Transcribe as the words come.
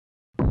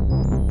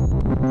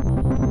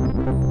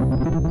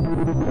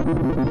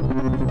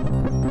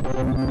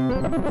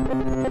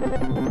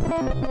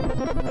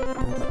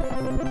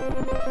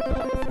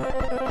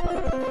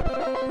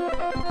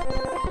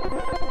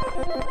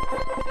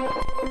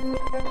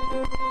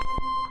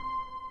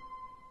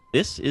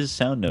This is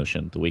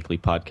SoundNotion, the weekly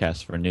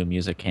podcast for new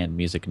music and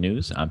music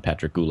news. I'm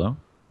Patrick Gulo.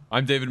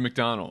 I'm David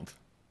McDonald.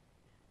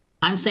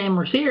 I'm Sam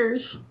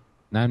Merciers.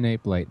 And I'm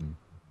Nate Blayton.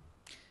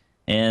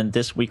 And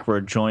this week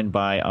we're joined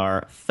by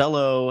our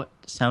fellow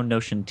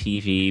SoundNotion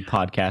TV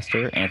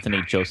podcaster,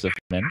 Anthony Joseph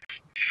Min.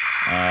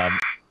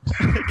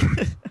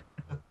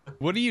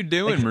 What are you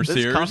doing,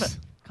 Merciers?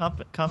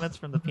 Comments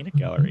from the peanut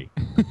gallery.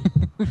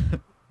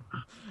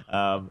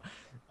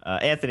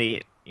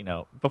 Anthony, you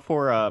know,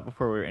 before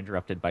we were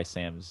interrupted by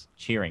Sam's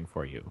cheering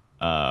for you,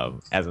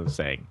 as I was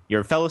saying,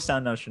 you're a fellow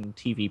SoundNotion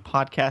TV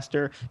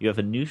podcaster. You have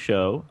a new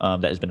show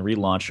that has been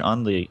relaunched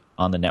on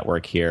the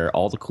network here,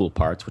 All the Cool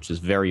Parts, which is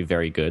very,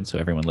 very good. So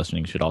everyone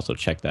listening should also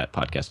check that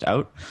podcast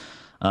out.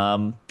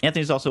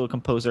 Anthony's also a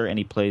composer, and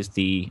he plays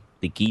the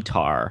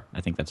guitar.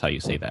 I think that's how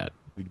you say that.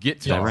 The guitar.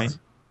 Is that right?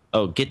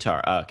 Oh,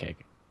 guitar. Okay.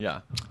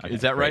 Yeah. Okay,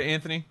 is that right, great.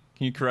 Anthony?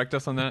 Can you correct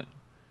us on that?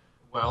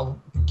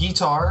 Well,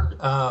 guitar,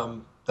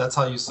 that's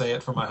how you say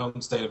it from my home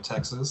state of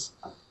Texas.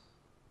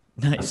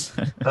 Nice.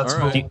 That's All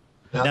right. cool.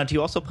 Yeah. Now, do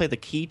you also play the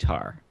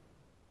keytar?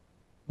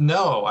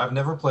 No, I've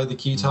never played the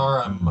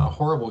guitar. I'm a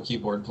horrible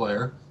keyboard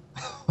player.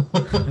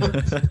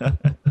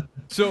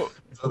 So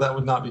that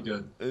would not be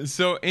good.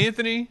 So,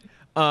 Anthony,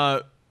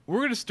 we're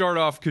going to start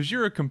off because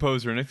you're a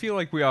composer, and I feel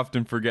like we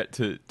often forget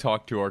to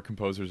talk to our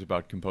composers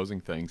about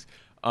composing things.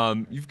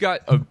 You've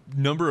got a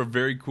number of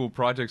very cool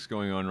projects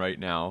going on right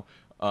now,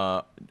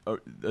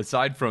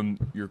 aside from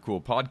your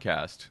cool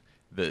podcast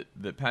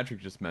that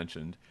Patrick just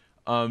mentioned.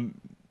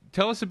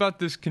 Tell us about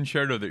this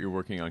concerto that you're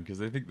working on,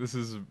 because I think this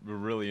is a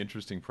really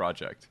interesting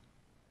project.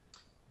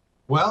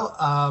 Well,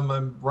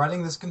 I'm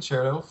writing this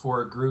concerto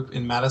for a group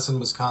in Madison,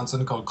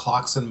 Wisconsin called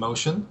Clocks in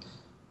Motion.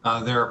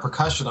 They're a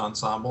percussion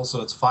ensemble,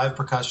 so it's 5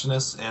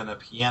 percussionists and a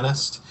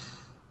pianist.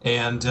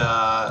 And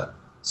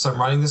so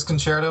I'm writing this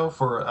concerto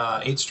for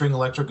 8-string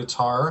electric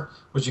guitar,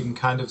 which you can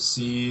kind of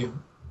see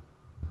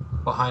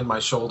behind my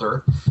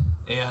shoulder,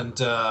 and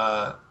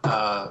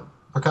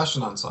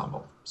percussion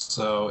ensemble.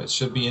 So it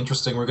should be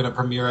interesting. We're going to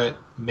premiere it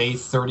May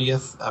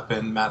 30th up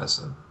in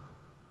Madison.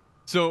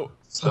 So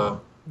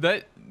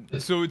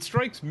it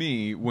strikes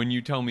me when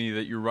you tell me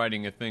that you're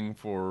writing a thing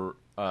for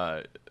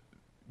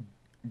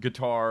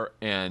guitar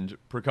and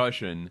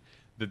percussion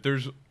that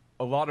there's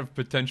a lot of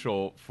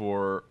potential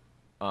for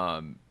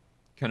kind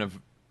of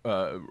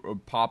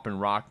pop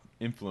and rock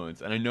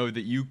influence. And I know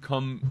that you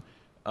come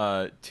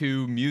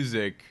to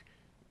music,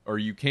 or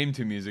you came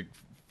to music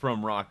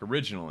from rock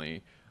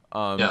originally.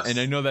 Yes. And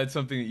I know that's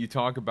something that you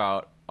talk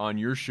about on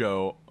your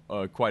show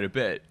quite a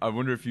bit. I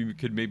wonder if you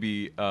could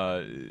maybe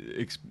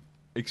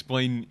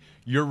explain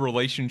your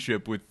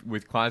relationship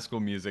with classical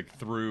music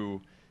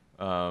through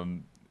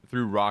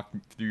your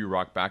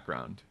rock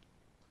background.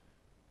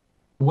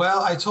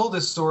 Well, I told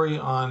this story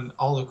on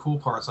All the Cool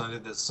Parts. I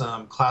did this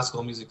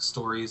classical music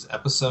stories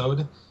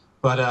episode.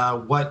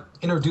 But what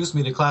introduced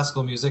me to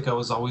classical music, I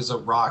was always a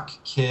rock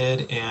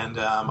kid, and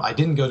I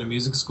didn't go to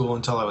music school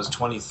until I was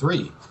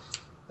 23.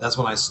 That's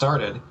when I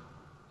started.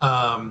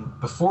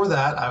 Before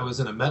that, I was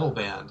in a metal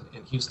band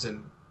in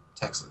Houston,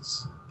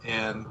 Texas.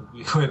 And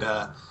we would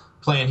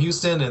play in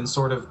Houston and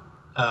sort of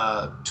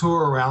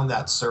tour around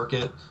that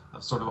circuit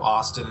of sort of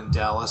Austin and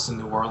Dallas and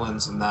New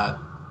Orleans and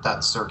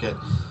that circuit.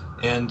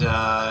 And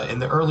in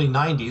the early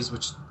 90s,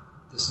 which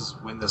this is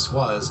when this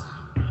was,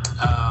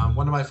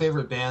 one of my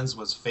favorite bands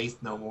was Faith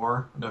No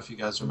More. I don't know if you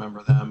guys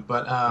remember them.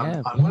 But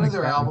on one of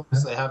their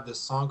albums, they have this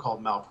song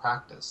called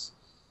Malpractice.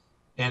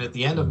 And at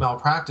the end of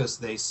Malpractice,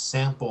 they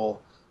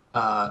sample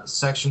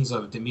sections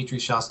of Dmitri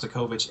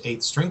Shostakovich's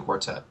 8th String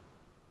Quartet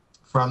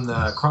from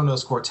the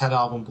Kronos Quartet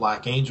album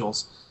Black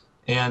Angels.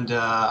 And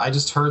I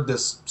just heard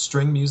this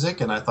string music,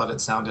 and I thought it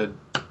sounded,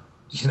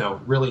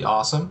 really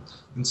awesome.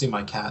 You can see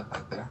my cat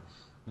back there.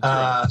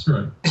 That's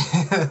right.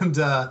 And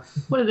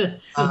What is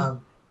it?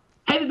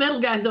 Heavy metal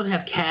guys don't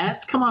have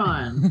cats. Come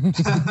on.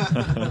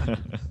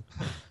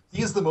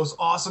 he is the most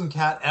awesome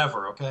cat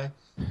ever, okay?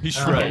 He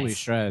shreds. Totally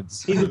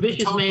shreds. He's a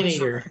vicious Totally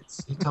man-eater.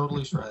 shreds. He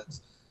totally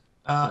shreds.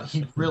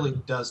 He really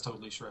does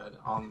totally shred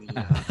on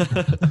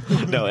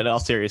the... No, in all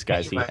serious,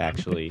 guys, he Right.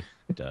 actually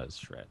does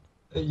shred.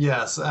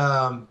 Yes.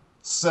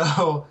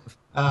 So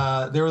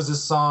there was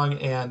this song,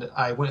 and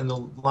I went in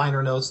the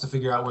liner notes to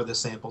figure out where the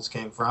samples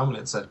came from, and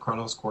it said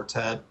Kronos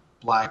Quartet,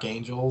 Black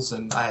Angels,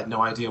 and I had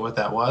no idea what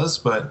that was,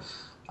 but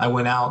I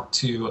went out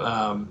to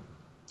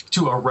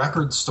a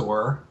record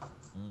store.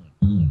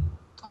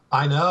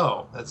 I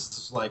know. That's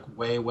just like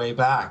way, way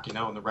back, in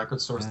the record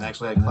stores, and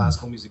actually had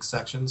classical music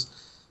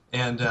sections.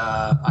 And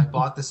I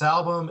bought this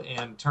album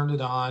and turned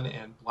it on,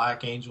 and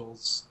Black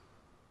Angels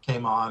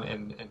came on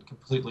and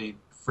completely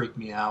freaked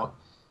me out.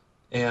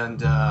 And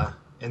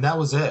that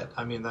was it.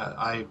 I mean,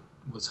 I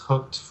was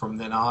hooked from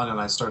then on,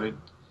 and I started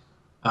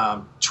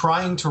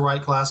trying to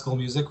write classical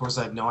music. Of course,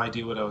 I had no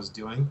idea what I was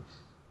doing.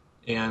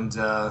 And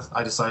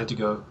I decided to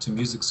go to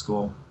music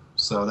school.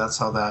 So that's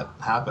how that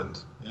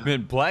happened. Yeah.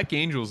 Man, Black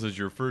Angels as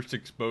your first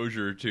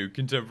exposure to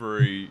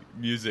contemporary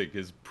music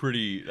is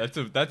pretty.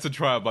 That's a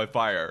trial by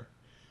fire.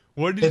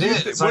 What did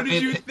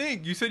you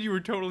think? You said you were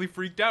totally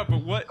freaked out,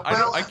 but what?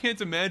 Well, I can't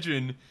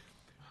imagine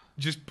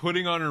just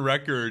putting on a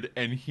record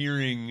and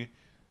hearing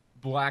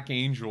Black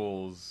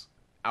Angels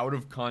out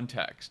of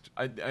context.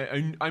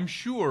 I'm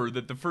sure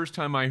that the first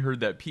time I heard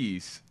that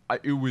piece,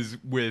 it was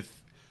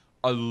with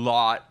a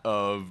lot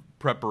of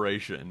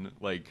preparation.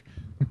 Like,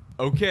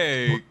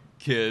 okay,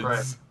 kids,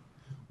 right.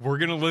 we're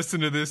going to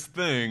listen to this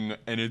thing,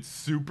 and it's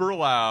super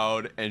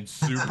loud and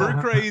super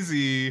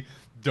crazy.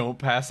 Don't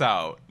pass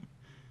out.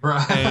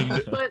 Right.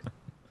 And, But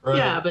Right.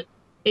 yeah, but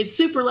it's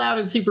super loud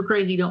and super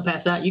crazy. Don't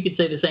pass out. You could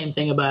say the same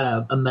thing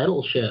about a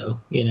metal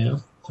show. You know,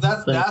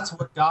 That's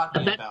what got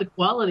me that's about the it.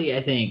 quality,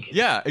 I think.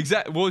 yeah,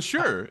 exactly. Well,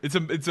 sure. It's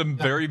a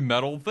very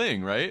metal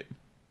thing, right?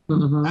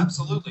 Mhm.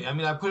 Absolutely. I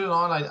mean, I put it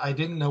on. I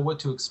didn't know what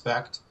to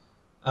expect.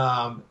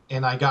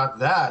 And I got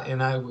that,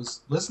 and I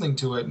was listening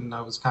to it, and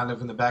I was kind of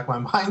in the back of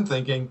my mind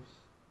thinking,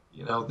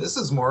 you know, this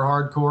is more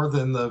hardcore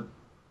than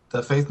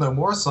the Faith No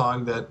More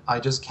song that I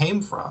just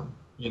came from,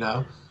 you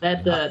know?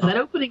 That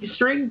opening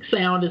string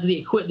sound is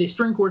the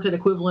string quartet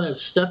equivalent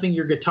of stuffing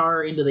your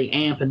guitar into the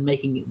amp and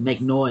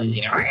make noise.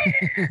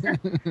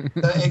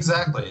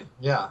 Exactly.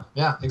 Yeah,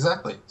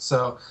 exactly.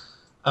 So,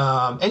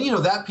 and, you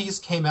know, that piece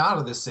came out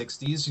of the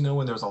 60s, you know,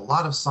 when there was a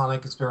lot of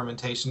sonic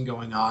experimentation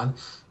going on.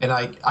 And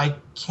I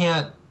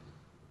can't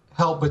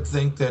help but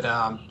think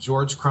that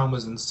George Crumb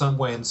was in some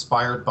way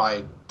inspired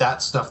by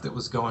that stuff that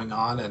was going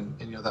on. And,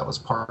 you know, that was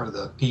part of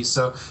the piece.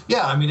 So,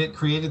 yeah, I mean, it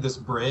created this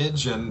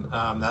bridge, and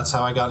that's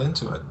how I got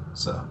into it.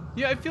 So,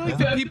 Yeah, I feel like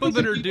the people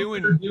that are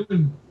doing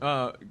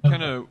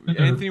kind of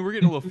Anthony, we're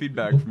getting a little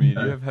feedback from you.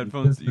 Do you have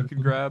headphones that you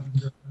can grab?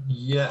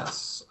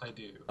 yes, I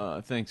do.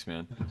 Thanks,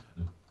 man.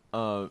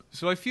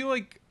 So I feel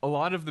like a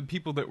lot of the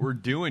people that were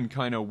doing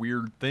kind of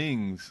weird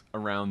things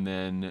around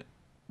then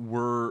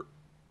were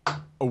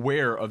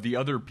aware of the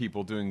other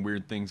people doing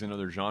weird things in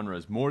other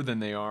genres more than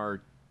they are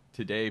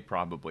today,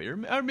 probably, or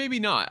maybe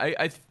not.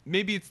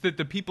 Maybe it's that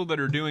the people that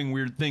are doing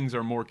weird things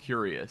are more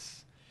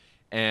curious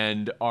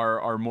and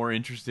are more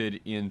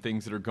interested in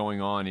things that are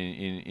going on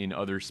in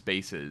other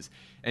spaces.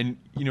 And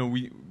you know,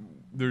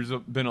 there's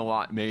been a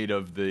lot made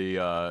of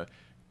the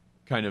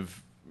kind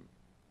of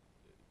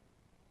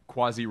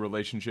quasi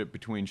relationship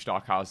between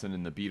Stockhausen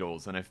and the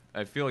Beatles, and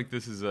I feel like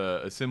this is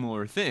a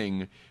similar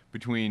thing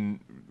between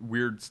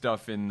weird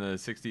stuff in the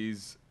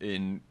 60s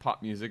in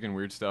pop music and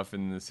weird stuff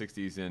in the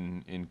 60s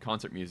in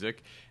concert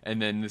music, and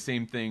then the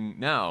same thing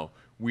now.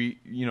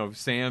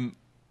 Sam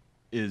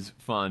is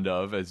fond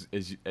of, as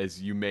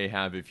you may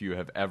have if you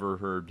have ever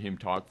heard him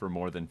talk for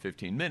more than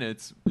 15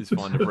 minutes, is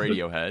fond of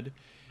Radiohead.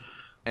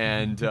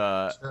 And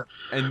Sure.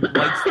 and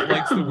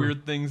likes the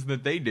weird things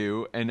that they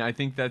do, and I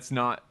think that's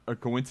not a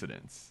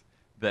coincidence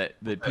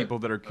that people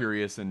that are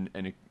curious and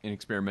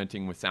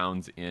experimenting with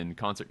sounds in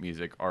concert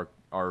music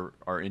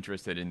are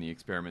interested in the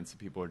experiments that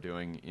people are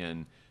doing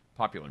in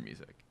popular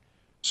music.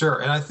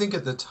 Sure, and I think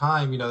at the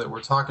time, you know, that we're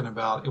talking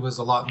about, it was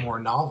a lot more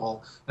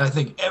novel, and I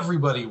think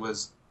everybody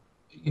was,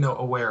 you know,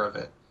 aware of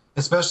it.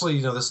 Especially,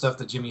 you know, the stuff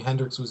that Jimi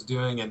Hendrix was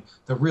doing and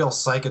the real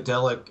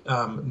psychedelic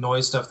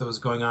noise stuff that was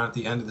going on at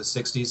the end of the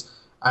 60s.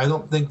 I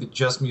don't think that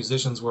just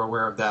musicians were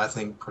aware of that. I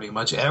think pretty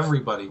much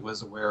everybody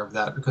was aware of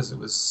that because it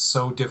was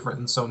so different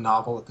and so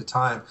novel at the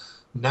time.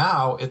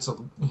 Now it's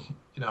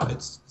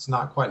it's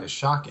not quite as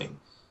shocking,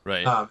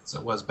 Right. As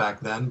it was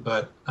back then.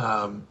 But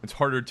It's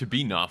harder to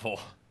be novel.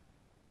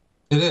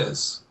 it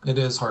is. It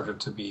is harder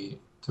to be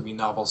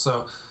novel.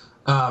 So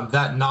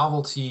that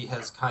novelty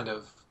has kind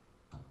of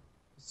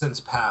since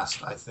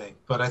passed, I think.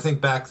 But I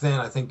think back then,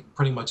 I think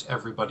pretty much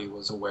everybody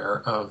was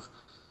aware of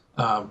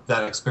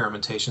that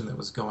experimentation that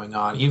was going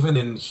on. Even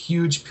in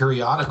huge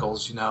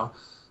periodicals, you know,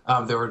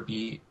 there would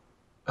be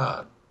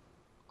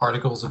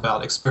articles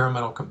about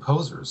experimental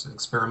composers and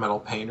experimental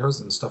painters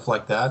and stuff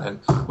like that, and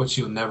which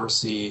you never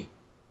see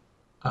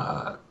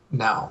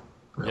now.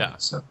 Really. Yeah.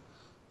 So,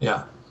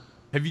 yeah.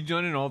 Have you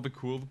done in all the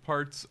cool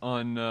parts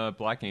on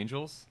Black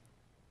Angels?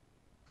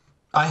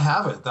 I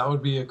haven't. That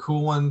would be a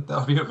cool one. That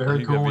would be a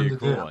very cool one to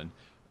do. One.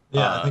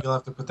 Yeah, I think I'll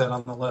have to put that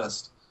on the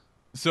list.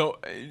 So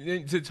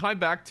to tie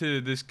back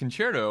to this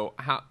concerto,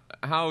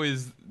 how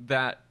is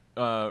that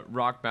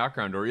rock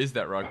background, or is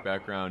that rock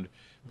background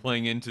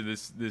playing into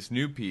this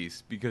new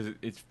piece? Because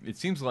it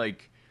seems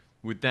like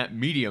with that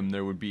medium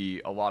there would be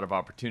a lot of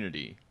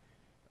opportunity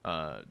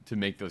to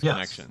make those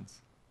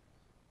connections.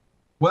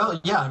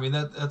 Well, yeah, I mean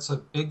that's a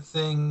big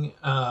thing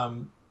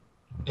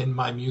in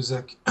my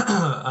music.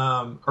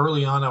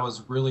 Early on, I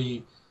was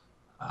really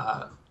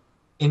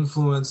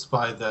influenced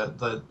by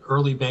the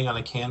early Bang on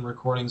a Can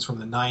recordings from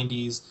the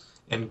 90s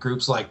and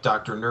groups like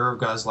Dr. Nerve,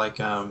 guys like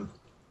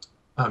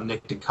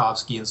Nick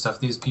Dukowski and stuff.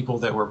 These people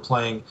that were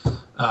playing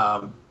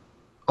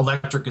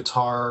electric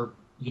guitar,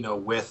 you know,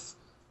 with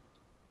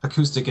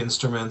acoustic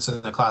instruments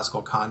in the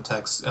classical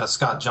context.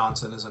 Scott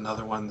Johnson is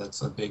another one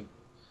that's a big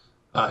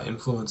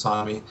influence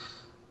on me.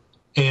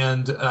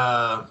 And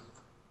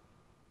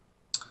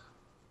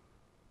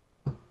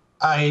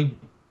I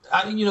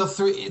you know,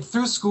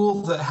 through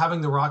school, having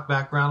the rock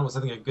background was,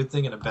 I think, a good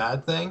thing and a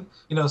bad thing.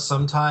 You know,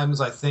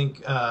 sometimes I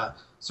think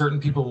certain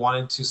people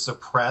wanted to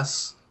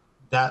suppress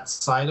that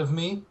side of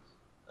me.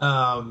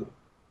 I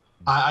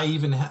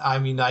even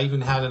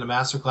had in a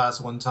master class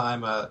one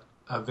time a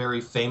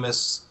very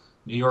famous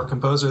New York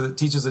composer that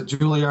teaches at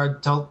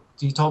Juilliard.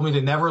 He told me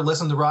to never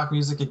listen to rock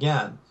music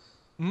again.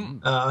 So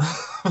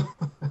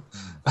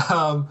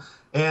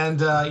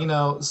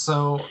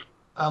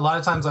a lot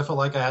of times I felt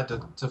like I had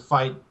to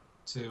fight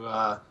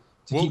to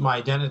keep my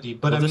identity.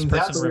 But I mean,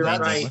 that's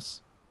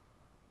nameless.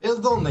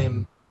 They'll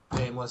name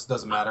nameless,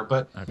 doesn't matter.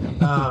 But Okay.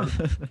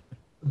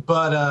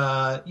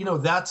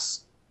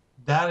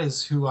 That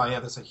is who I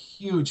am. That's a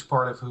huge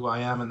part of who I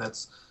am, and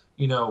that's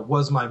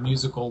was my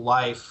musical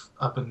life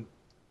up and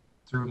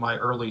through my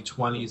early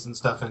 20s and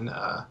stuff. And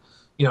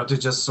to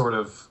just sort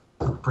of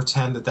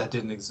pretend that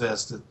didn't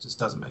exist, it just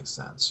doesn't make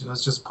sense.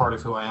 It's just part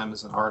of who I am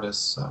as an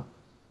artist. So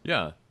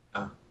yeah.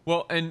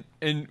 Well, and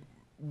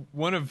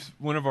one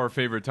of our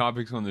favorite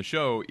topics on the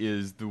show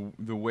is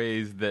the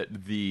ways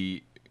that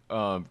the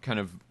kind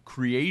of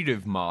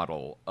creative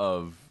model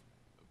of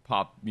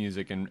pop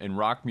music and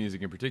rock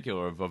music in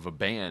particular of a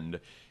band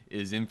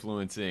is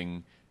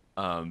influencing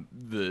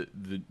the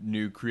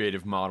new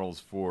creative models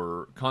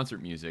for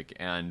concert music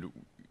and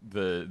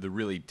the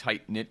really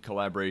tight-knit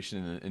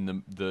collaboration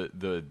and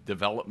the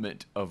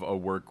development of a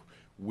work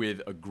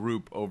with a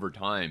group over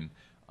time.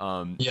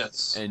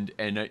 Yes. And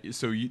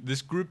so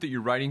this group that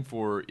you're writing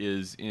for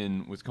is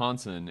in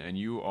Wisconsin, and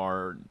you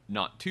are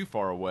not too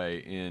far away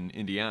in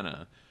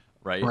Indiana,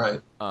 right?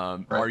 Right.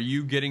 Right. Are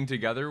you getting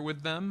together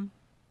with them?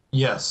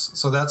 Yes.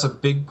 So that's a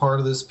big part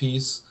of this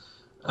piece,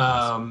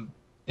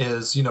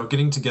 is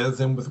getting together with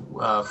them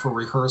for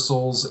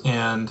rehearsals,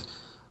 and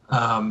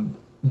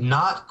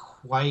not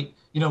quite.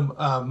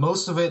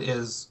 Most of it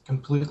is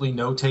completely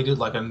notated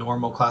like a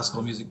normal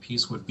classical music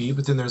piece would be,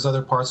 but then there's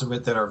other parts of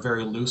it that are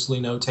very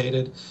loosely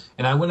notated.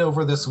 And I went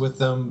over this with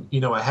them,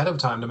 ahead of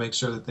time to make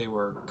sure that they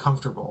were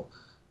comfortable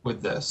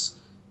with this.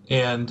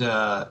 And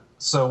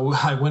so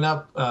I went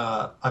up,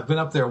 I've been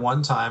up there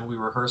one time. We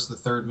rehearsed the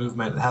third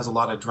movement. It has a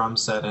lot of drum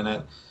set in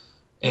it.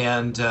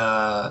 And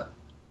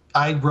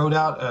I wrote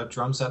out a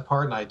drum set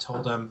part, and I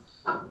told him,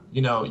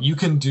 you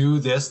can do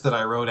this that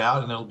I wrote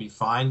out and it'll be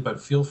fine,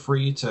 but feel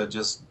free to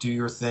just do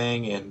your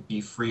thing and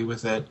be free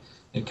with it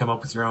and come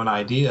up with your own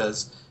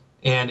ideas.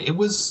 And it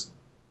was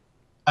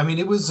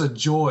a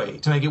joy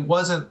to make. It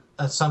wasn't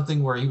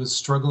something where he was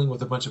struggling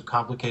with a bunch of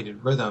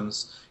complicated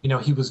rhythms.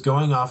 He was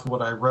going off of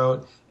what I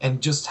wrote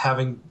and just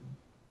having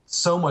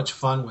so much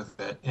fun with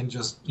it and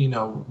just,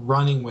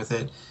 running with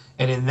it.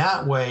 And in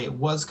that way, it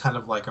was kind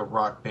of like a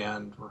rock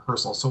band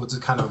rehearsal. So it's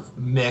a kind of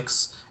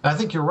mix. And I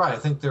think you're right. I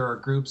think there are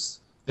groups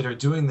that are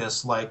doing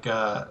this. Like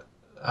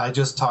I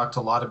just talked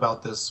a lot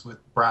about this with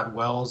Brad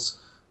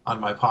Wells on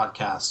my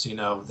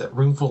podcast. That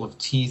Roomful of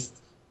Teeth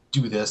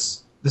do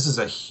this. This is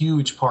a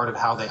huge part of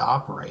how they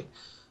operate,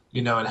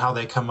 and how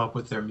they come up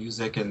with their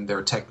music and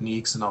their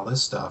techniques and all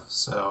this stuff.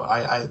 So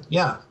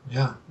yeah.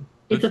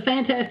 It's a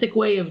fantastic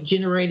way of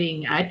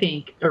generating, I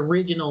think,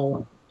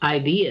 original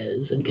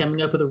ideas and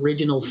coming up with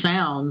original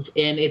sounds,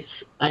 and it's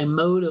a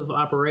mode of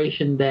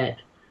operation that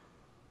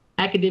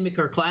academic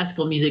or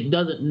classical music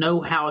doesn't know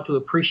how to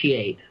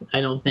appreciate. I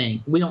don't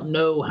think we don't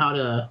know how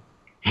to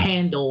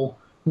handle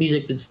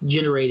music that's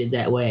generated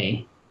that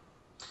way.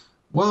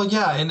 Well,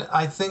 yeah, and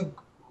I think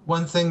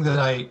one thing that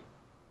I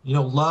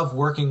love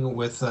working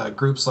with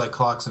groups like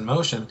Clocks in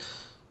Motion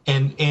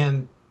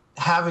and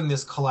having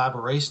this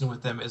collaboration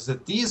with them is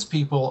that these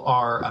people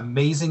are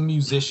amazing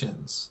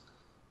musicians.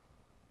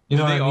 Do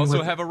they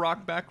also have a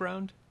rock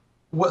background?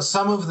 What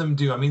some of them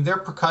do. I mean, they're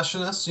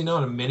percussionists,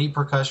 and many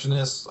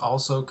percussionists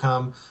also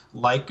come,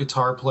 like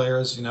guitar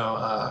players,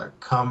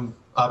 come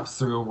up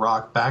through a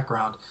rock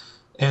background.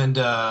 And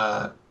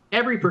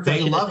every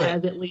percussionist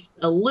has at least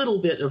a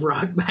little bit of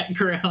rock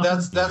background.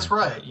 That's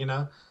right,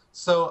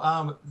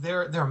 So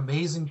they're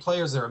amazing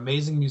players, they're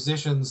amazing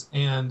musicians,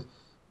 and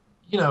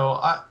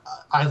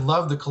I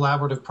love the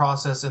collaborative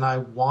process, and I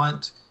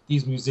want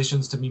these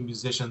musicians to be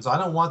musicians. I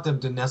don't want them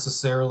to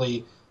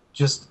necessarily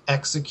just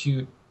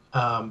execute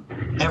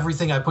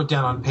everything I put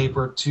down on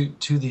paper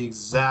to the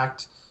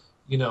exact,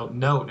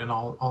 note and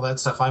all that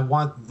stuff. I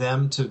want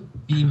them to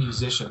be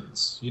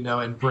musicians,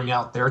 and bring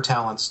their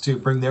talents to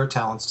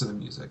the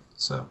music.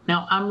 So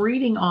now I'm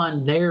reading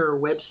on their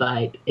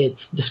website, it's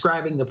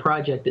describing the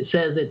project. It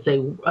says it's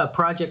a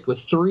project with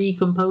 3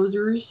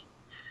 composers.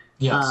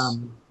 Yes.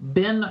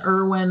 Ben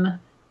Irwin,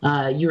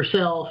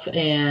 yourself,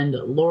 and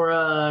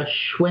Laura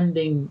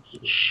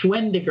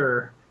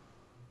Schwendiger.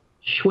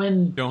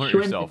 Don't hurt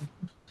yourself.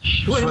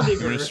 Schwendiger. You're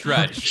going to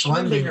stretch.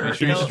 Schwendiger. Make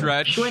sure you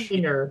stretch.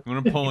 Schwendiger. I'm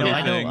going to pull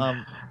anything.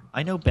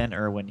 I know Ben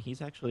Irwin.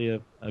 He's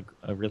actually a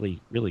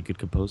really, really good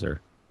composer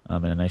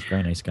and a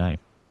very nice guy.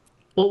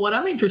 Well, what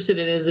I'm interested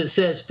in is it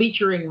says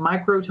featuring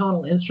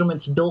microtonal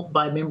instruments built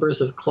by members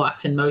of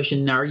Clocks in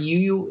Motion. Now, are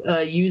you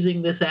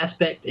using this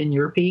aspect in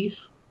your piece?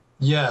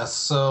 Yes.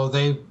 So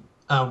they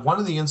one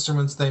of the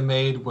instruments they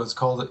made it's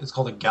called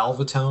a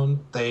galvatone.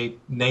 They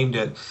named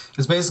it.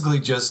 It's basically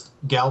just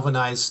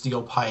galvanized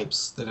steel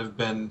pipes that have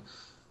been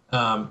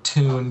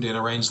tuned and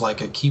arranged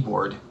like a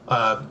keyboard,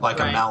 like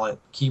a mallet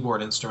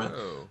keyboard instrument.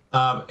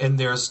 And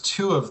there's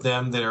two of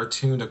them that are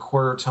tuned a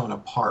quarter tone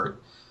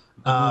apart.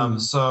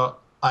 So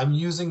I'm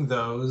using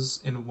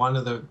those in one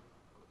of the,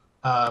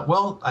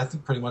 I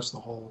think pretty much the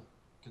whole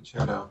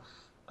concerto.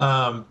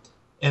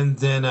 And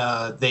then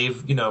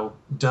they've,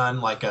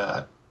 done like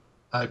an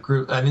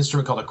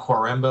instrument called a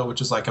quaremba,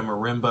 which is like a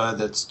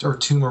marimba or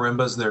two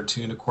marimbas that are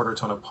tuned a quarter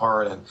tone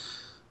apart.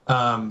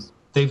 And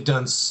they've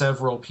done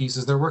several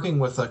pieces. They're working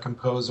with a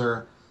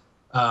composer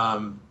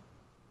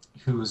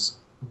who's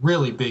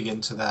really big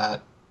into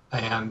that,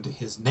 and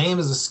his name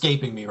is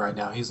escaping me right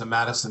now. He's a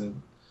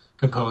Madison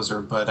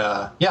composer,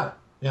 but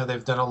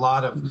they've done a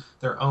lot of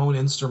their own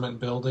instrument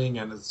building,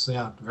 and it's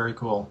very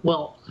cool.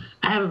 Well,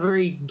 I have a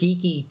very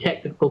geeky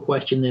technical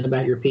question then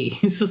about your piece.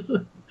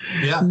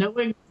 Yeah,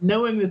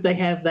 knowing that they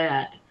have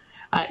that.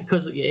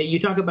 Because you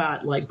talk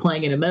about like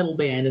playing in a metal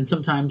band and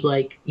sometimes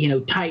like,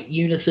 tight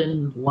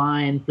unison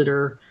lines that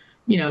are,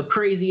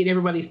 crazy and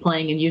everybody's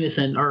playing in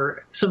unison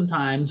are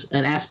sometimes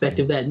an aspect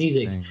of that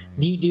music.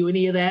 Do you do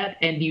any of that?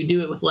 And do you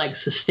do it with like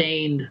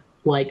sustained,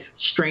 like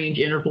strange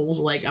intervals?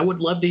 Like I would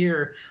love to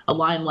hear a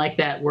line like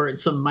that where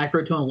it's some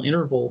microtonal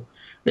interval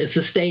that's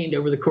sustained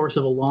over the course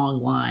of a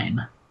long line.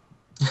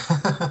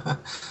 I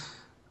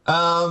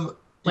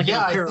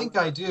think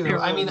I do.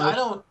 I mean,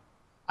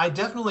 I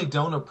definitely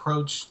don't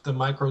approach the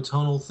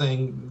microtonal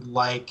thing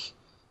like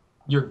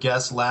your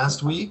guest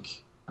last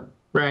week.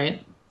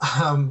 Right.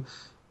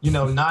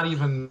 Not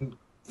even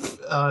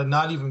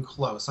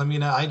close. I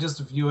mean, I just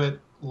view it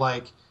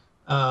like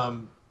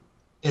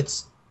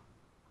it's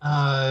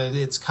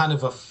kind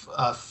of a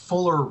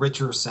fuller,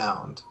 richer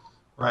sound,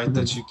 right? Mm-hmm.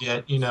 That you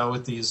get,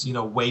 with these,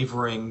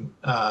 wavering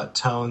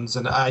tones,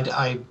 and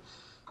I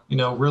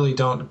really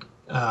don't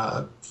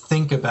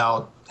think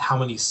about how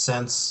many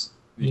cents.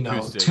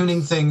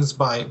 Tuning things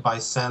by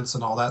sense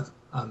and all that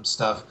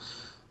stuff.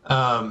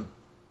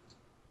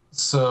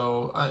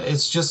 So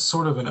it's just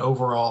sort of an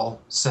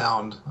overall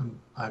sound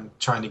I'm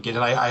trying to get.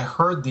 And I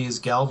heard these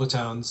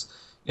galvatones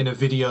in a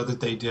video that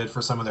they did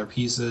for some of their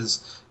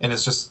pieces, and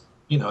it's just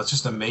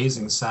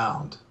amazing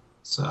sound.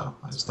 So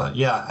I just thought,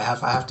 I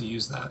have to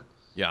use that.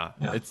 Yeah.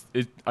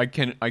 I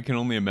can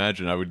only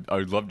imagine. I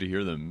would love to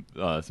hear them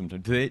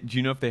sometime. Do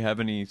you know if they have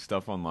any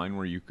stuff online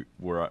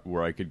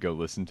where I could go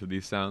listen to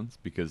these sounds?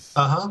 Because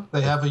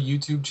they have a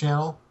YouTube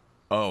channel.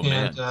 Oh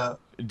man! Do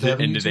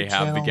they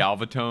have the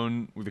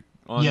Galvatone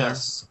on there?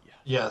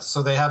 Yes.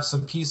 So they have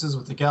some pieces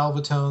with the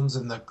Galvatones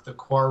and the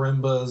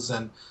Quarembas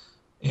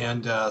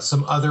and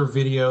some other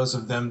videos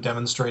of them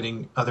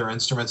demonstrating other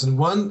instruments. And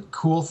one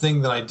cool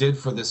thing that I did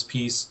for this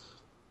piece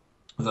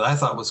that I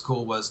thought was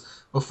cool was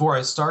before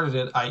I started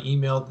it, I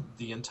emailed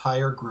the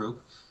entire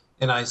group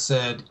and I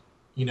said,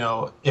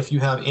 if you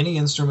have any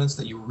instruments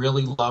that you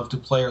really love to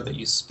play or that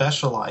you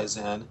specialize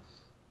in,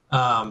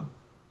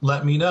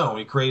 let me know.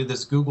 We created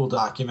this Google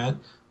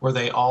document where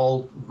they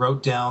all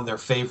wrote down their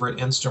favorite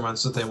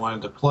instruments that they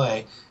wanted to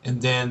play,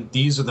 and then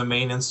these are the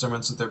main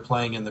instruments that they're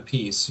playing in the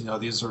piece.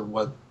 These are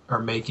what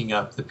are making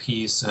up the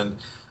piece.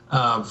 And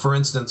for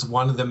instance,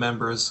 one of the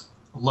members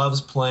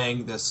loves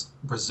playing this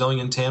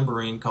Brazilian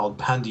tambourine called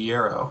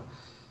pandeiro.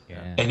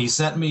 Yeah. And he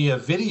sent me a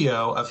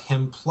video of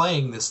him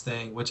playing this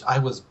thing, which I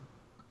was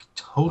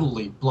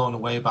totally blown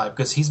away by,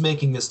 because he's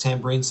making this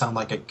tambourine sound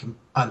like an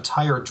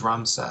entire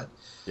drum set.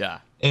 Yeah.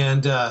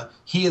 And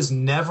he has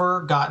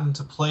never gotten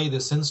to play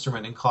this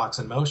instrument in Clocks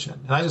in Motion.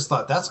 And I just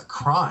thought, that's a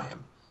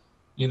crime,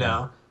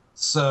 Yeah.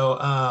 So,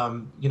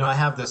 I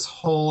have this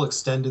whole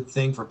extended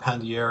thing for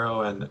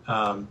pandeiro, and,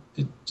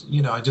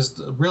 I just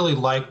really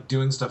like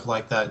doing stuff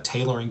like that,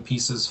 tailoring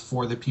pieces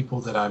for the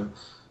people that I'm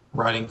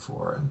writing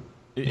for.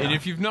 And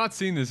if you've not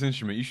seen this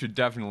instrument, you should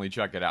definitely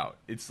check it out.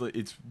 It's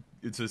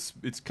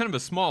kind of a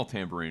small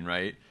tambourine,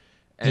 right?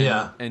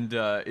 And, And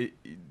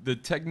the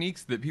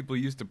techniques that people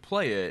use to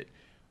play it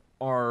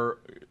are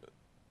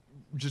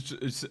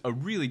it's a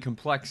really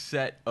complex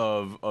set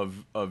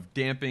of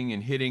damping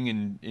and hitting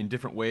in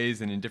different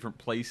ways and in different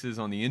places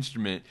on the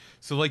instrument.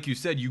 So like you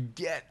said, you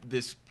get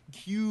this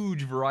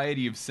huge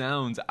variety of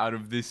sounds out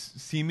of this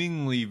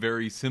seemingly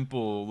very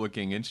simple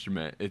looking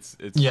instrument. It's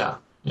like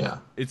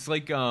it's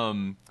like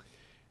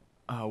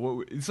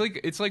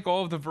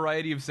all of the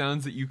variety of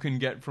sounds that you can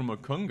get from a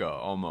kunga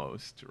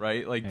almost,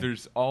 right? Like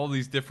there's all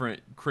these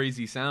different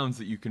crazy sounds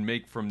that you can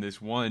make from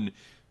this one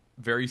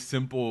very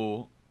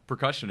simple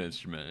percussion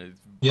instrument.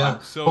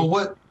 I'm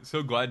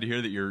so glad to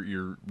hear that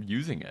you're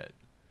using it.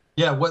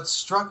 Yeah, what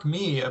struck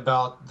me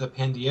about the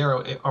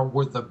pandeiro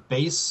were the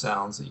bass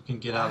sounds that you can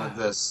get out of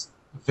this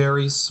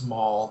very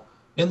small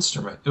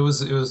instrument. It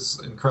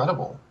was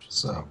incredible.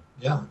 So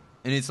yeah.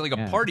 And it's like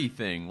a party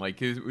thing.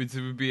 Like it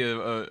would be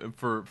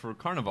for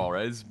Carnival,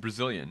 right? It's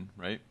Brazilian,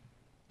 right?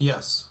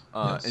 Yes.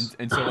 Yes.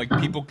 And so like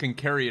people can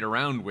carry it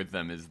around with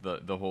them is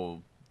the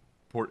whole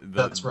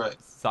That's right.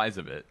 Size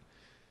of it.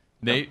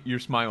 Nate, you're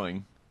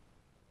smiling.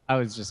 I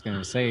was just going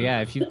to say,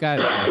 if you've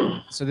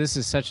got so this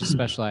is such a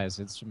specialized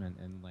instrument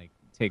and like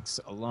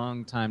takes a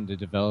long time to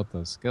develop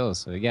those skills.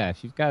 So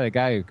if you've got a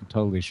guy who can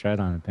totally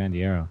shred on a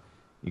pandeiro,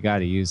 You got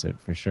to use it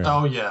for sure.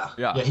 Oh yeah,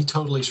 Yeah. He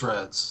totally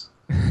shreds.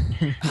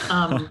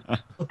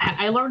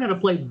 I learned how to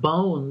play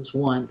bones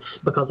once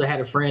because I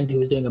had a friend who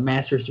was doing a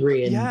master's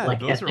degree in Yeah, like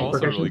those are ethnic also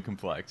percussion. really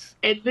complex.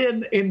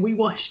 And we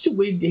watched.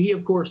 He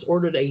of course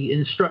ordered a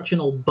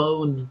instructional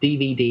bones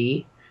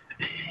DVD,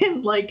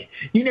 and like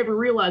you never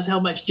realize how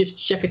much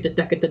just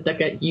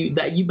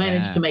you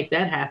managed to make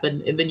that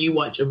happen, and then you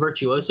watch a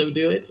virtuoso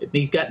do it. And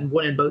he's got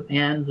one in both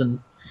hands, and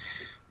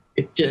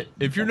it just.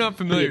 If you're not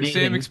familiar,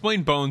 amazing. Sam,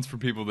 explain bones for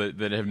people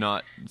that have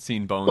not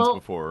seen bones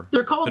before.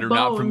 They're called that are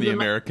not from bones, the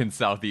American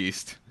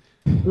Southeast.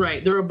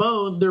 Right, they're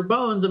bones. They're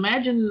bones.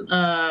 Imagine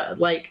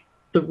like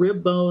the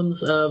rib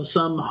bones of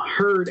some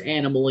herd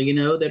animal,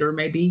 that are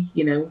maybe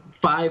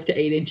 5 to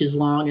 8 inches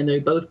long, and they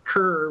both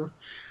curve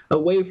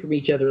away from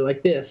each other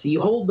like this. You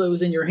hold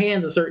those in your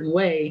hands a certain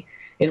way,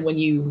 and when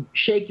you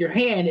shake your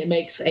hand, it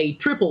makes a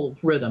triple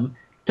rhythm.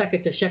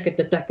 Taka-ta,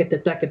 shaka-ta, taka-ta,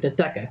 taka-ta,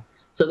 taka.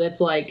 So that's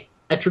like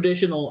a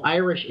traditional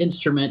Irish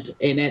instrument,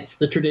 and that's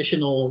the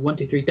traditional 1,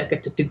 2, 3.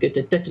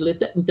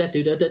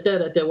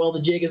 While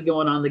the jig is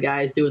going on, the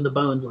guy's doing the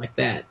bones like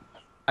that.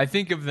 I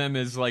think of them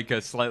as like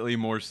a slightly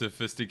more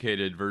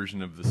sophisticated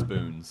version of the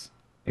spoons.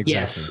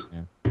 Exactly.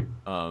 Yes.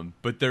 Yeah.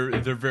 But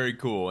they're very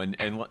cool,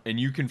 and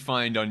you can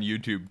find on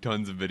YouTube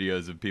tons of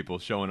videos of people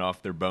showing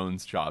off their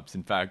bones chops.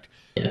 In fact,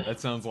 that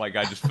sounds like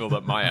I just filled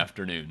up my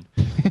afternoon.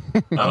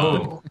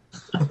 Oh.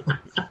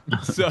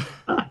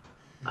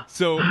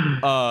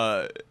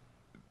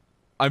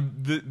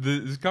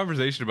 This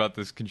conversation about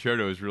this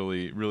concerto is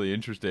really, really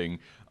interesting,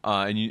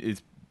 and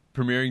it's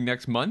premiering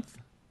next month.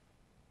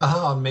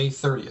 On May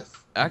 30th.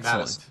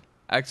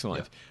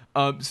 Excellent.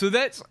 Yeah. So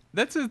that's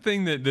a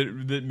thing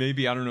that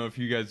maybe I don't know if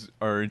you guys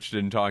are interested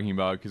in talking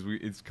about because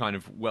it's kind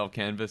of well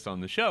canvassed on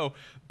the show,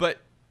 but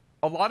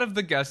a lot of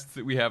the guests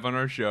that we have on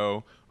our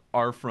show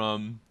are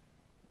from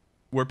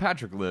where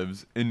Patrick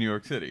lives in New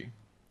York City,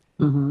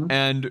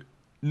 and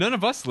none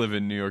of us live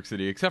in New York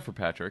City except for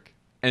Patrick,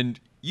 and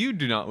you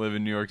do not live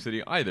in New York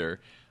City either.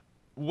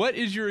 What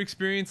is your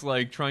experience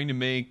like trying to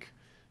make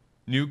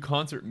new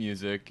concert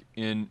music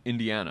in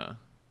Indiana?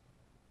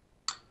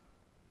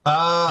 Do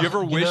you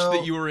ever wish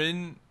that you were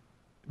in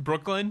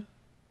Brooklyn?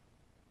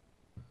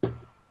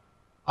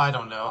 I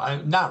don't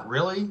know. Not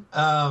really.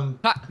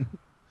 But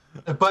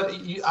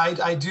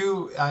I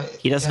do.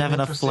 He doesn't have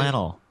enough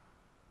flannel.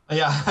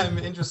 Yeah, I'm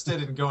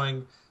interested in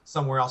going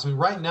somewhere else. I mean,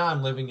 right now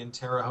I'm living in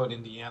Terre Haute,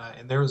 Indiana,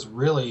 and there's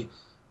really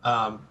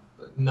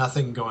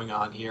nothing going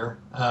on here.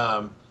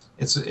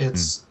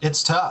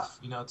 It's tough,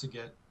 to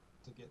get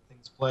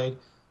things played,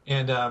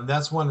 and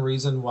that's one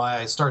reason why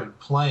I started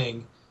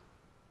playing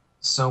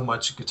so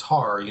much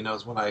guitar,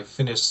 is when I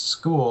finished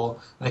school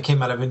and I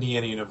came out of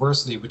Indiana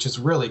University, which is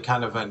really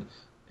kind of an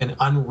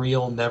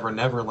unreal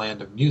never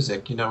land of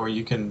music, where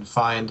you can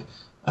find,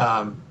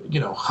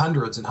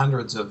 hundreds and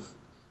hundreds of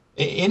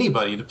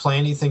anybody to play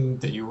anything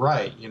that you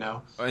write,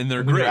 And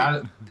they're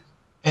great.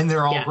 And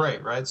they're all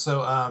great, right?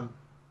 So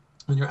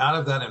when you're out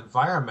of that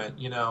environment,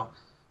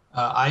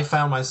 I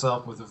found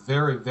myself with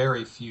very,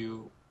 very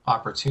few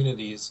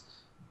opportunities,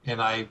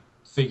 and I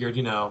figured,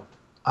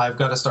 I've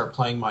got to start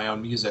playing my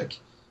own music,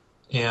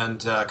 and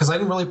because I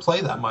didn't really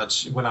play that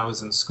much when I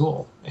was in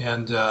school,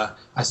 and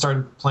I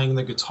started playing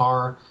the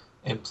guitar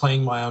and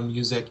playing my own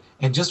music,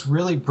 and just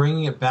really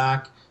bringing it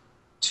back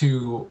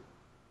to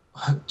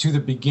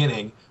the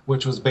beginning,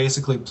 which was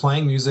basically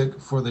playing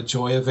music for the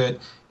joy of it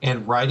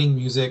and writing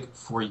music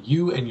for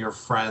you and your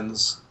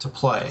friends to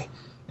play,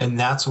 and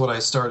that's what I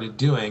started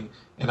doing.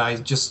 And I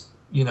just,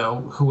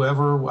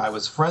 whoever I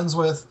was friends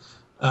with,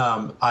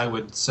 I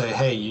would say,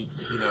 hey, you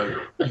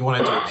want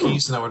to do a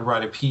piece, and I would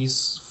write a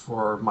piece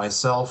for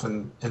myself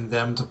and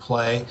them to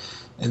play,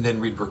 and then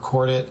we'd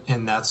record it,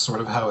 and that's sort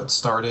of how it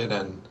started.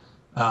 And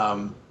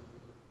now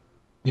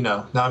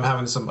I'm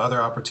having some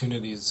other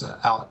opportunities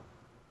out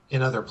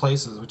in other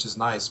places, which is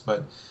nice,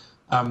 but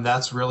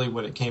that's really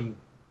what it came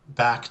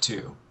back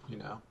to,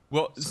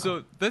 Well,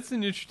 so that's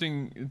an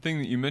interesting thing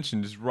that you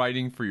mentioned, is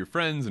writing for your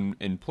friends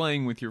and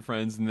playing with your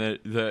friends, and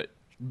that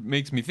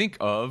makes me think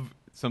of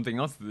something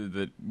else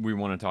that we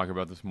want to talk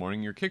about this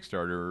morning, your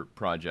Kickstarter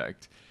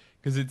project,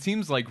 because it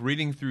seems like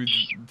reading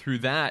through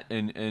that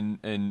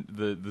and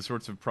the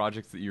sorts of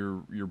projects that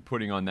you're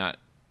putting on that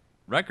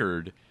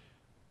record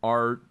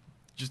are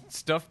just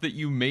stuff that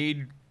you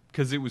made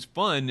because it was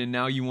fun, and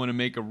now you want to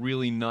make a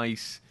really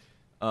nice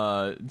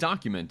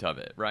document of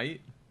it,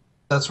 right?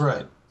 That's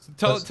right. So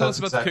tell us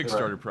about exactly the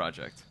Kickstarter right.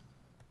 project.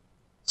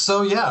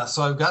 So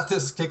I've got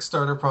this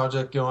Kickstarter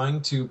project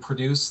going to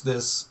produce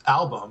this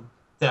album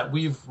that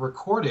we've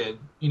recorded,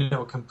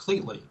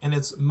 completely. And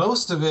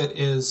most of it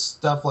is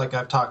stuff like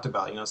I've talked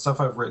about, stuff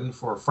I've written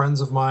for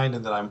friends of mine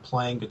and that I'm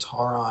playing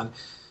guitar on,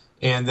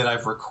 and that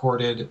I've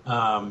recorded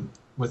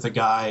with a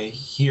guy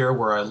here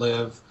where I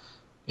live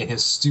in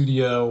his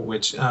studio,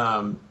 which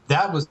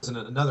that was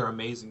another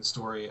amazing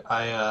story.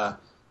 I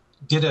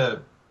did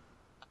a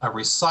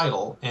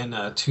recital in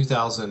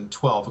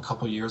 2012, a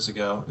couple years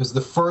ago. It was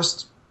the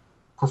first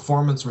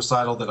performance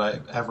recital that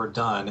I've ever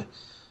done.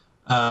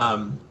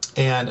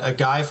 And a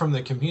guy from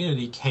the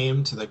community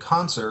came to the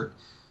concert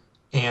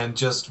and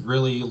just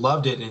really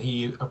loved it. And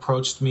he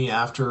approached me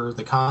after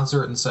the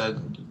concert and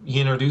said, he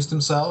introduced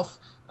himself.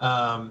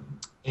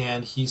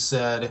 And he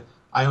said,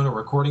 I own a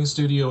recording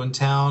studio in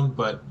town,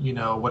 but, you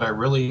know, what I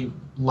really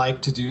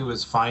like to do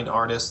is find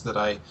artists that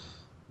I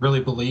really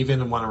believe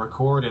in and want to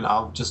record, and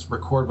I'll just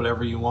record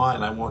whatever you want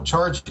and I won't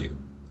charge you.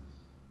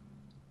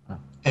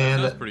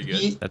 And that's pretty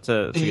good. That's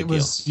a good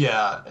deal.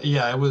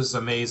 Yeah, it was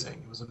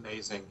amazing. It was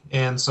amazing.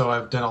 And so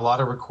I've done a lot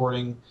of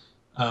recording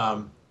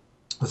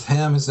with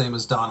him. His name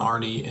is Don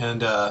Arney,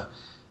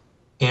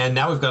 and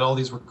now we've got all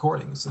these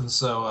recordings. And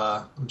so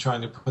I'm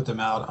trying to put them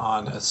out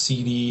on a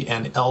CD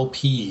and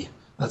LP.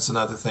 That's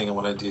another thing I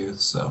want to do.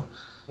 So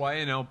why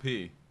an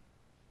LP?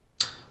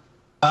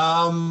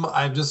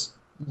 I just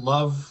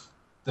love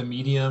the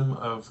medium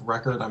of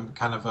record. I'm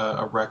kind of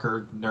a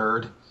record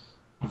nerd,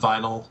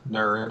 vinyl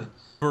nerd.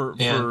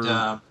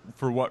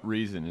 For what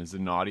reason? Is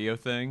it an audio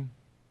thing?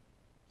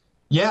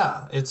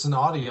 Yeah, it's an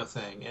audio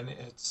thing, and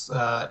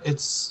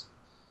it's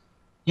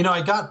you know,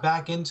 I got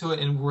back into it,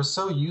 and we're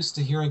so used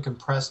to hearing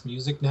compressed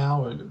music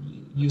now, or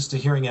used to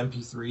hearing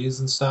MP3s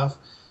and stuff.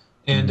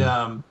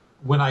 And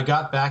when I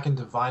got back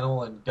into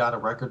vinyl and got a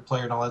record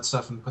player and all that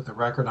stuff and put the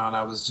record on,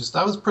 I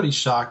was pretty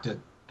shocked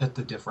at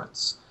the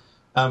difference,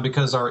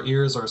 because our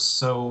ears are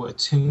so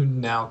attuned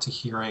now to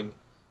hearing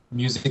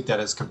music that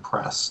is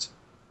compressed.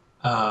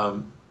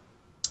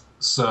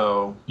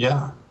 So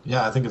yeah,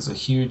 I think it's a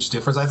huge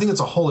difference. I think it's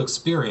a whole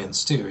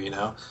experience too, you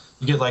know.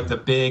 You get like the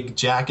big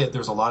jacket,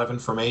 there's a lot of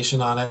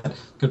information on it,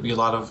 could be a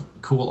lot of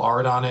cool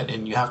art on it,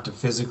 and you have to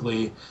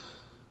physically,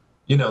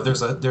 you know,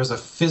 there's a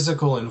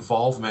physical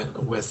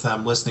involvement with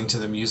listening to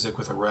the music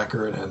with a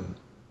record, and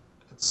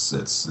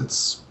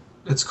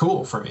it's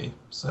cool for me.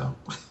 So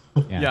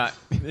yeah.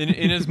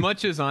 In as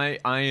much as I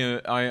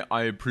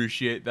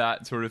appreciate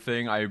that sort of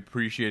thing, I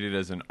appreciate it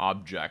as an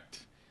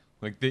object.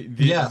 Like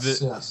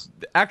yes.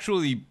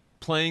 Actually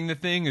playing the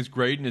thing is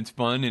great and it's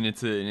fun and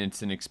it's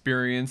an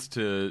experience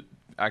to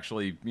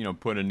actually, you know,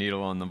 put a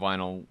needle on the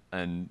vinyl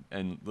and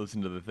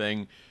listen to the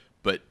thing.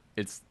 But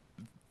it's,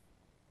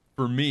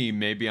 for me,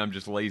 maybe I'm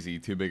just lazy,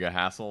 too big a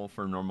hassle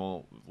for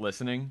normal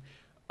listening.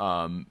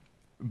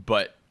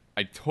 But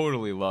I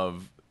totally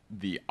love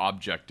the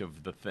object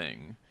of the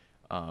thing.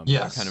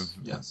 Yes. Kind of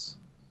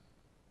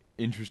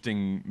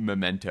interesting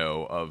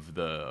memento of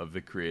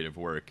the creative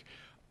work.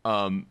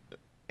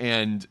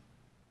 And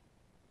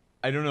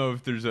I don't know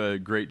if there's a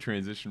great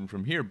transition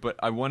from here, but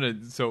I want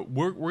to. So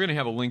we're going to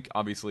have a link,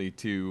 obviously,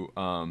 to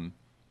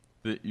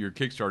your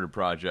Kickstarter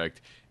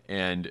project,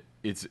 and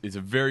it's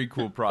a very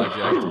cool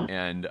project,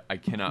 and I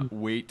cannot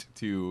wait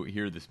to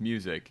hear this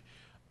music.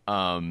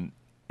 And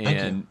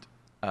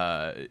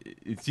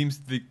it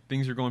seems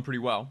things are going pretty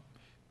well.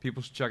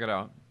 People should check it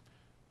out.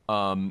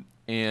 And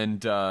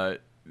the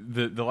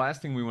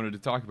last thing we wanted to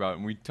talk about,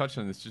 and we touched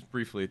on this just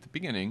briefly at the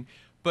beginning,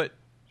 but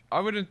I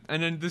would,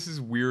 and then this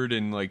is weird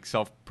and like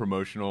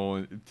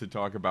self-promotional to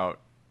talk about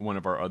one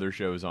of our other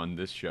shows on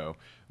this show,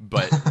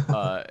 but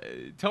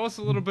tell us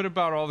a little bit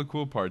about All the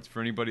Cool Parts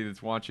for anybody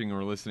that's watching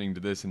or listening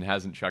to this and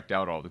hasn't checked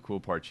out All the Cool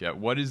Parts yet.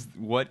 What is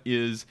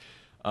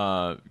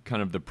kind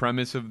of the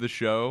premise of the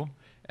show,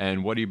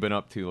 and what have you been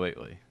up to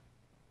lately?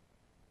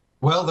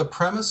 Well, the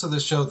premise of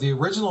the show, the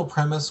original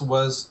premise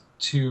was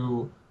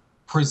to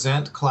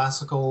present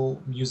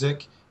classical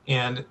music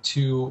and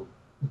to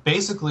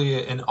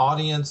basically an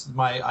audience.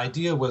 My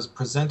idea was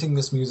presenting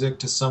this music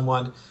to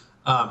someone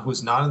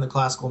who's not in the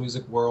classical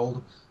music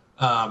world,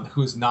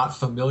 who's not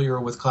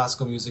familiar with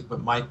classical music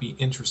but might be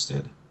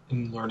interested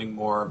in learning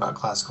more about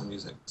classical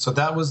music. So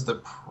that was the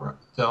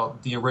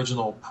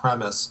original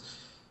premise.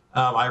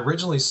 I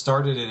originally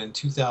started it in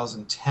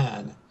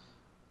 2010,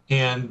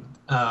 and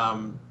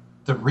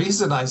the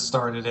reason I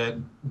started it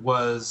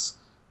was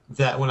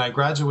that when I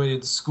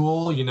graduated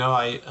school, you know,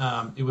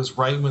 it was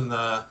right when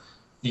the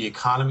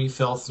economy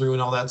fell through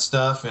and all that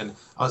stuff, and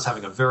I was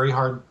having a very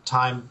hard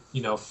time,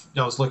 you know,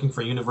 I was looking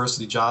for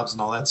university jobs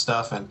and all that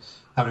stuff, and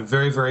having a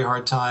very, very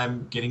hard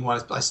time getting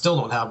one. I still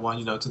don't have one,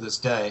 you know, to this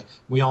day.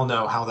 We all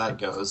know how that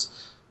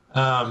goes.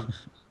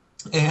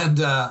 And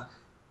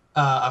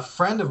a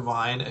friend of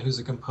mine who's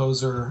a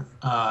composer,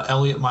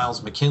 Elliot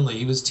Miles McKinley,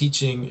 he was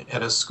teaching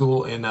at a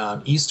school in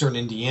eastern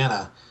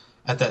Indiana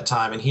at that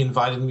time, and he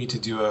invited me to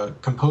do a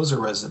composer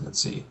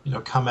residency, you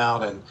know, come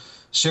out and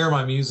share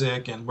my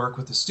music and work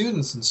with the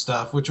students and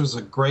stuff, which was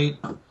a great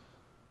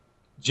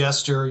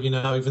gesture, you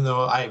know, even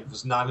though I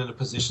was not in a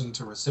position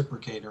to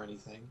reciprocate or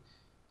anything.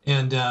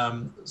 And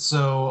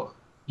so,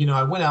 you know,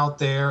 I went out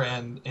there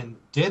and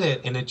did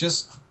it, and it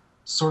just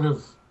sort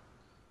of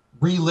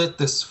relit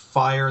this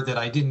fire that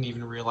I didn't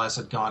even realize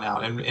had gone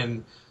out,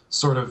 and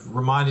sort of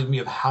reminded me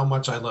of how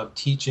much I love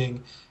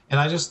teaching.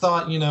 And I just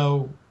thought, you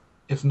know,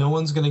 if no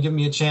one's going to give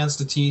me a chance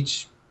to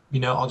teach, you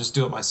know, I'll just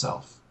do it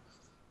myself.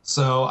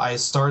 So I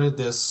started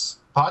this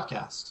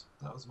podcast.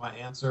 That was my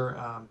answer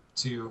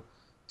to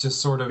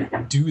sort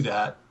of do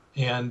that,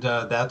 and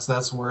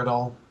that's where it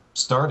all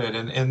started.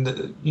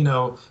 And you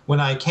know, when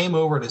I came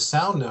over to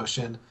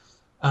SoundNotion,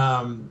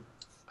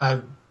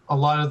 I've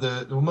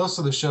most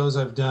of the shows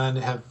I've done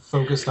have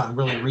focused on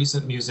really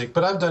recent music,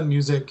 but I've done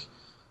music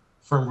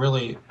from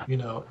really,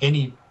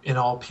 any and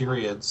all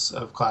periods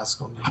of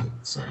classical music.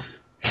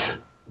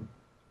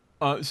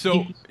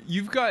 So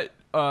you've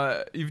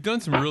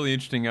done some really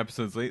interesting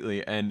episodes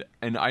lately, and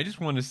I just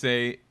want to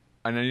say,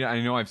 and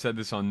I know I've said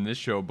this on this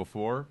show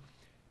before,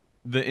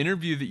 the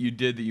interview that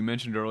you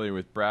mentioned earlier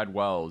with Brad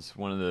Wells,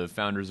 one of the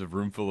founders of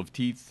Roomful of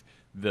Teeth,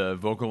 the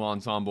vocal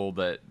ensemble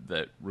that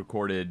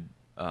recorded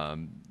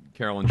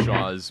Carolyn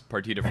Shaw's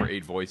Partita for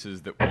 8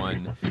 Voices that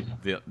won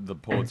the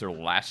Pulitzer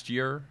last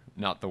year,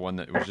 not the one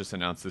that was just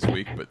announced this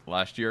week, but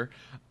last year,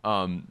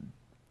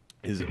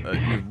 is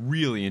a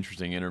really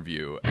interesting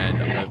interview,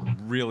 and I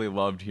really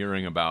loved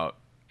hearing about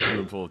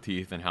Roomful of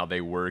Teeth and how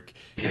they work,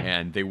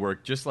 and they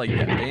work just like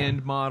that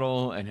band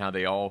model, and how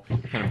they all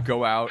kind of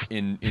go out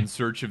in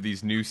search of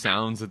these new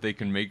sounds that they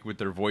can make with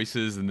their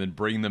voices, and then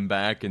bring them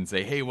back and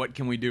say, hey, what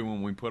can we do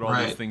when we put all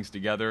these things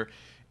together?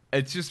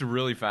 It's just a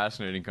really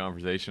fascinating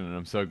conversation, and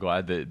I'm so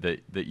glad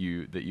that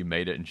you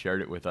made it and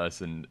shared it with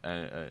us. And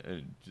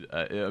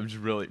I'm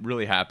just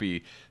really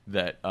happy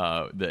that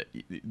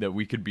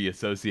we could be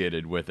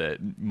associated with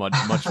it,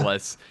 much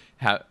less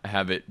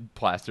have it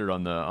plastered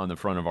on the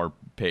front of our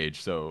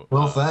page. So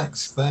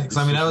thanks.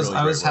 I mean,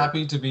 I was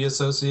happy to be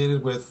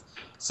associated with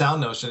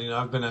SoundNotion.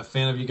 I've been a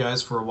fan of you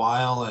guys for a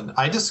while, and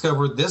I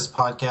discovered this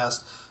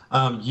podcast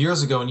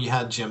years ago when you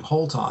had Jim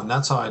Holt on.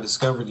 That's how I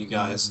discovered you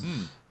guys.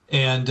 Mm-hmm.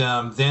 And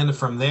then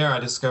from there, I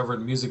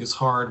discovered Music is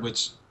Hard,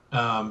 which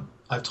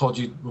I've told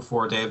you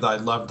before, Dave, that I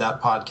loved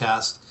that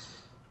podcast.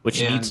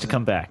 Which needs to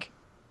come back.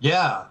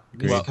 Yeah.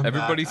 Well,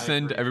 everybody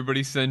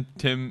send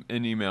Tim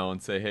an email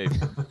and say, hey,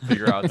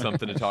 figure out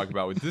something to talk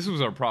about. This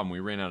was our problem. We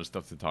ran out of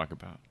stuff to talk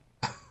about.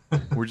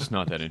 We're just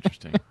not that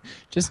interesting.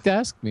 Just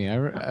ask me.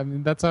 I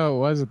mean, that's how it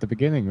was at the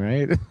beginning,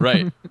 right?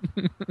 Right.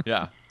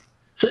 Yeah.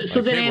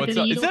 So then, hey,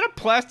 Anthony, is that a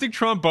plastic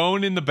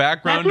trombone in the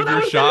background of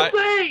your shot?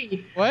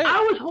 Say. What?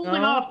 I was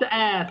holding off to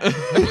ask.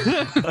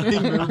 He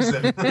moves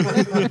it.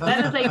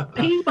 That is a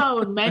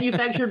P-bone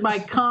manufactured by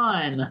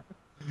Kahn.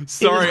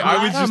 Sorry,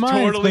 I was just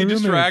totally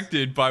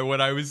distracted by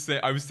what I was saying.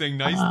 I was saying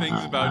nice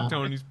things about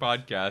Tony's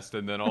podcast,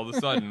 and then all of a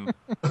sudden,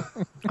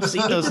 I've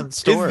seen those in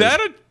stores. Is that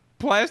a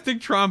plastic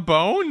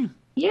trombone?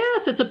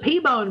 Yes, it's a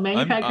P-bone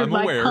manufactured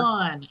by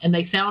Kahn, and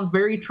they sound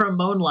very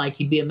trombone-like.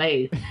 You'd be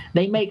amazed.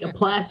 They make a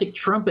plastic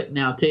trumpet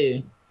now,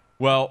 too.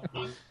 Well,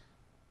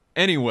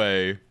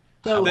 anyway,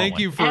 thank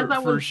you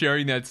for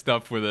sharing that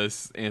stuff with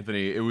us,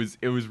 Anthony. It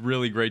was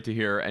really great to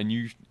hear,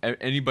 and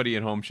anybody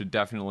at home should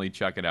definitely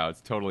check it out.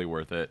 It's totally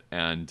worth it.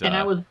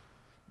 So,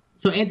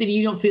 Anthony,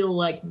 you don't feel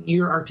like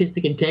your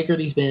artistic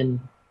integrity's been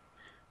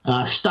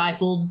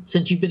stifled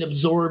since you've been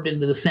absorbed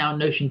into the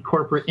SoundNotion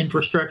corporate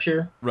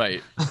infrastructure?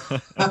 Right.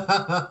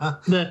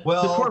 The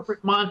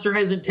corporate monster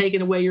hasn't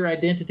taken away your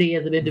identity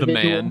as an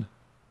individual. The man.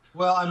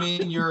 Well, I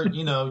mean,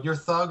 your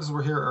thugs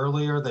were here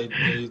earlier. They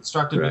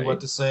instructed me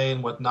what to say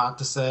and what not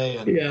to say.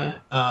 And,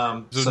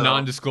 There's a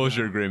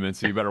non-disclosure agreement,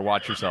 so you better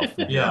watch yourself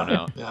from here on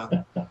out.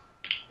 Yeah.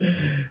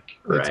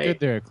 It's good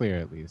they're clear,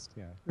 at least.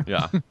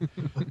 Yeah.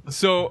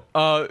 So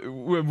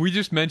we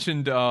just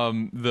mentioned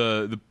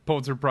the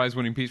Pulitzer Prize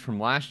winning piece from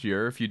last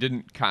year. If you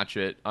didn't catch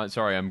it,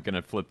 sorry, I'm going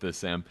to flip this,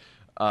 Sam.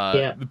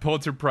 The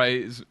Pulitzer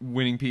Prize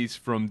winning piece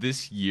from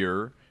this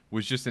year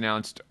was just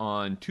announced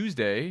on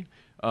Tuesday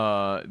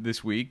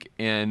this week,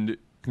 and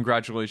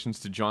congratulations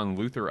to John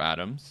Luther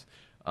Adams,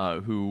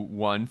 who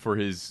won for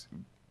his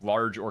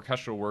large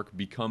orchestral work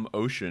Become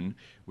Ocean,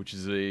 which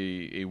is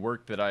a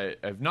work that I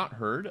have not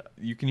heard.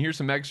 You can hear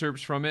some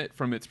excerpts from it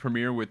from its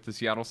premiere with the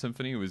Seattle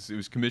Symphony. It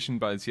was commissioned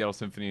by the Seattle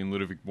Symphony and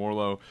Ludovic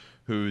Morlow,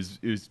 who's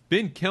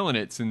been killing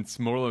it since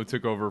Morlow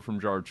took over from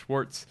George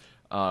Schwartz.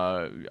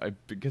 I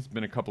guess it's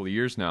been a couple of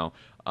years now,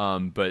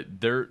 but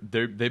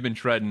they've been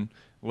shredding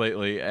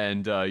lately,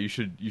 and you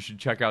should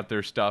check out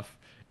their stuff.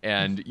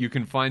 And you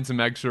can find some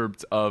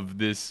excerpts of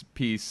this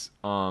piece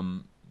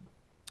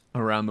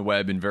around the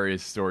web in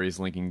various stories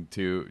linking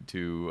to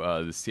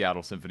the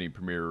Seattle Symphony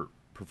premiere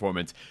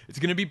performance. It's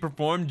going to be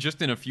performed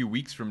just in a few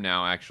weeks from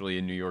now, actually,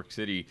 in New York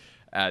City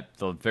at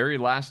the very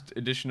last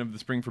edition of the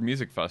Spring for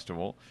Music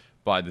Festival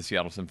by the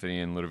Seattle Symphony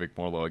and Ludovic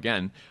Morlow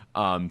again.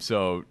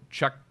 So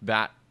check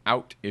that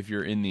out if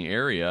you're in the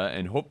area,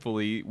 and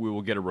hopefully we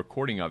will get a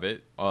recording of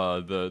it.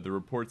 The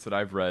reports that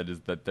I've read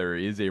is that there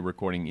is a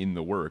recording in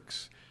the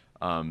works.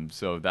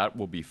 So that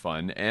will be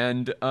fun.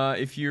 And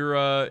if you're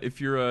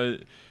a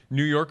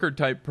New Yorker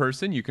type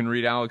person, you can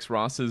read Alex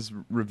Ross's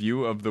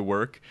review of the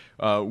work,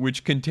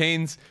 which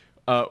contains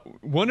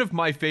one of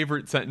my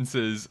favorite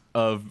sentences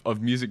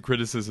of music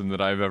criticism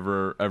that I've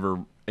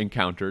ever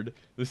encountered.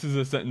 This is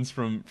a sentence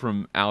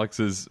from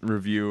Alex's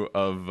review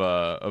of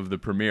the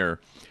premiere.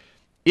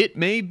 It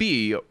may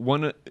be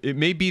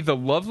the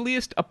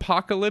loveliest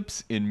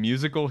apocalypse in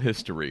musical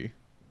history.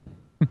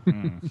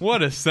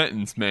 What a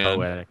sentence, man.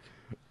 Poetic.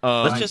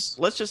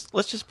 Let's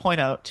just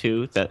point out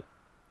too that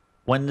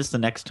when is the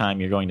next time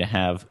you're going to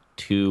have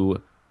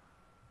two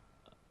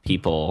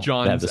people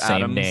that have the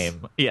same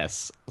name,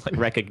 yes,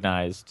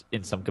 recognized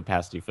in some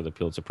capacity for the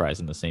Pulitzer Prize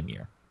in the same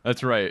year?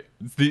 That's right.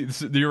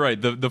 You're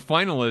right. The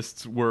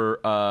finalists were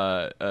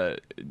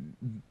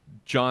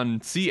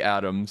John C.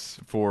 Adams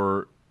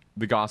for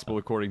The Gospel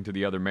According to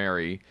the Other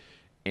Mary,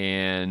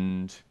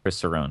 and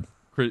Chris Cerrone.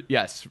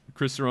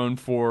 Chris Cerrone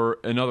for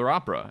another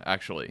opera,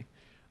 actually.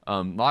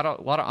 Lot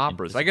of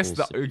operas. I guess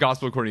the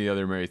Gospel According to the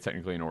Other Mary is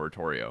technically an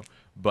oratorio,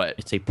 but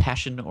it's a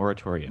passion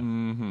oratorio.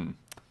 Mm-hmm.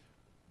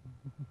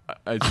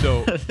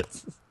 So,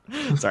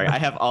 sorry, I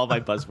have all my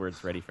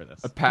buzzwords ready for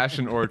this. A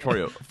passion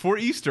oratorio for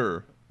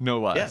Easter, no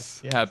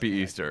less. Yes, Happy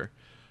Easter.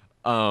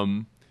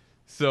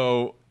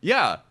 So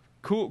yeah,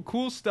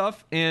 cool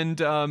stuff. And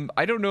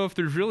I don't know if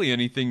there's really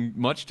anything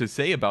much to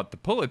say about the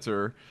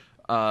Pulitzer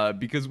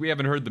because we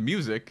haven't heard the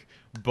music,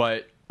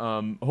 but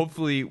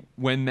hopefully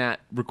when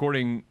that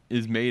recording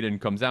is made and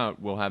comes out,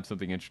 we'll have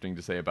something interesting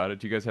to say about it.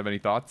 Do you guys have any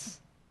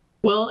thoughts?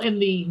 Well, in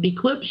the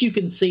clips you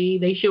can see,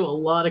 they show a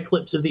lot of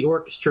clips of the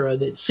orchestra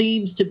that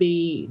seems to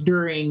be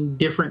during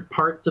different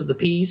parts of the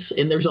piece,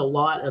 and there's a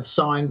lot of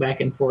sawing back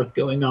and forth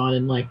going on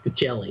in, like, the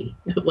cello.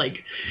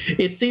 Like,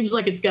 it seems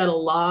like it's got a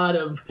lot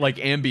of...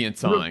 Like ambient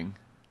sawing.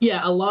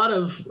 Yeah, a lot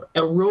of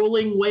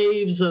rolling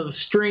waves of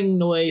string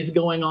noise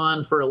going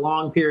on for a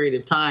long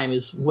period of time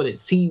is what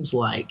it seems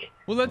like.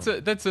 Well, that's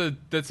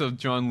a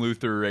John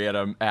Luther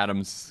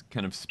Adams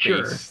kind of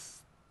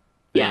space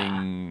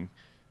thing.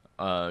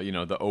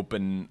 Yeah. The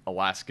open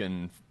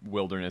Alaskan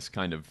wilderness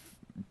kind of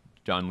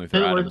John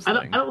Luther Adams thing.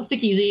 I don't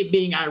think he's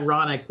being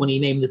ironic when he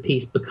named the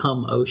piece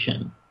 "Become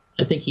Ocean."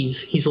 I think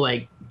he's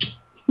like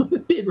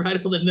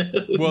right on the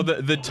nose. Well,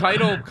 the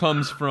title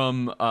comes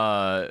from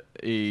a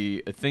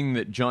thing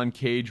that John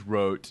Cage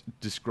wrote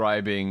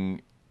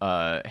describing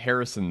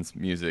Harrison's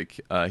music.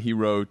 He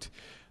wrote,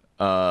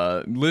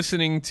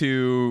 listening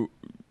to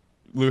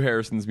Lou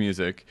Harrison's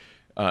music,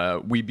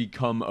 we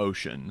become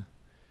ocean.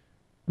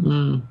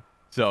 Mm.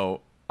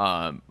 So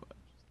I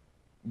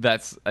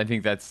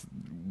think that's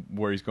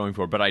where he's going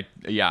for. But I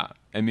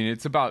mean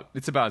it's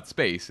about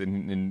space,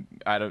 and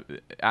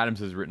Adams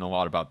has written a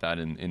lot about that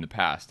in the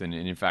past, and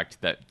in fact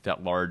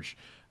that large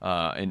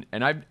and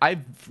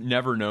I've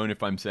never known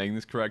if I'm saying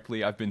this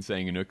correctly. I've been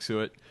saying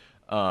Inuksut,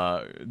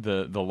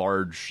 the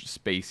large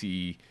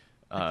spacey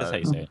that's how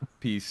you say it.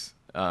 piece,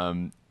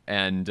 and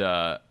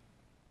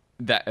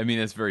that, I mean,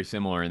 that's very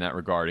similar in that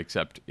regard,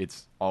 except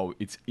it's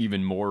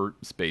even more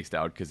spaced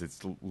out because it's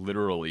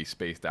literally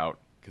spaced out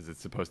because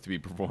it's supposed to be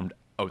performed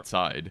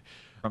outside.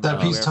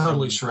 That piece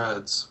totally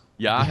shreds.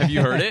 Yeah, have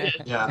you heard it?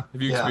 Yeah.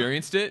 Have you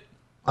experienced it?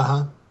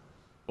 Uh-huh.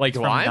 Like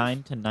From live?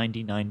 9 to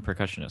 99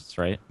 percussionists,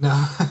 right?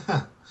 No,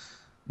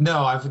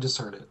 no, I've just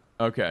heard it.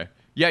 Okay.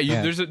 Yeah,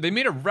 they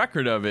made a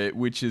record of it,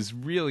 which is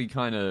really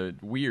kind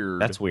of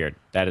weird. That's weird.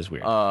 That is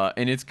weird.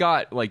 And it's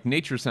got like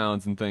nature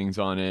sounds and things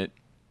on it,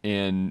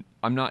 and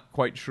I'm not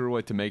quite sure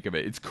what to make of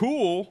it. It's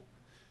cool.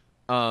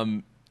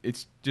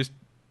 It's just,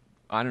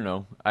 I don't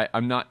know.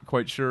 I'm not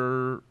quite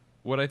sure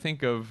what I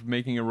think of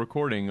making a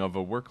recording of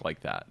a work like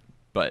that.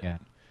 But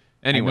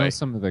anyway. I know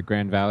some of the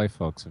Grand Valley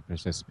folks have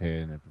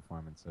participated in a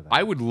performance of that.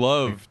 I would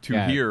love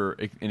to hear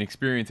and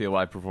experience a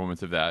live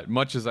performance of that,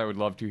 much as I would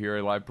love to hear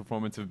a live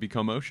performance of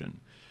Become Ocean.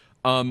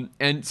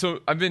 And so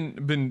I've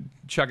been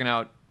checking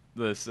out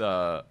this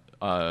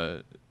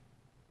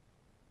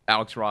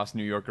Alex Ross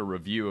New Yorker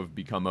review of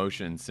Become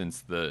Ocean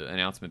since the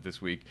announcement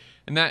this week,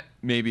 and that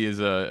maybe is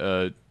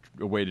a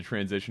way to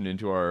transition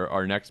into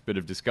our next bit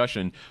of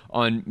discussion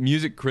on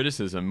music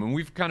criticism. And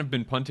we've kind of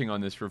been punting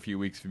on this for a few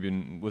weeks. If you've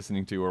been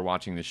listening to or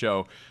watching the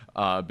show,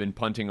 been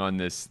punting on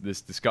this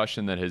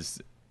discussion that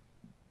has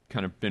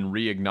kind of been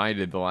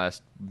reignited the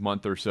last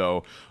month or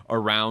so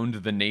around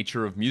the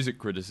nature of music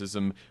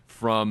criticism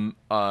from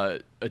a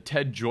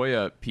Ted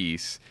Gioia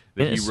piece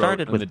that he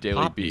wrote on the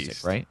Daily Beast.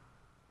 Music, right?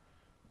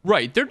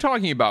 Right, they're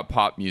talking about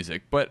pop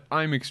music, but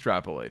I'm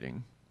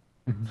extrapolating.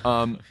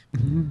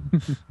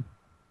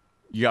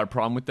 You got a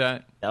problem with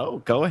that? No,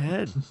 go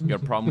ahead. You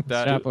got a problem with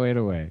that? Extrapolate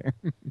away.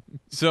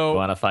 So,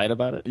 want to fight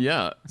about it?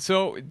 Yeah.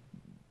 So,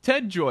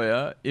 Ted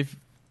Gioia, if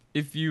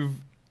you've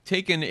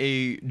taken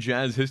a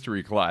jazz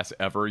history class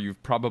ever,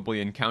 you've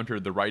probably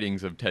encountered the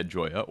writings of Ted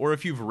Gioia, or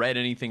if you've read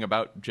anything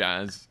about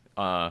jazz,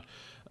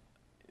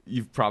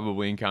 you've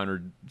probably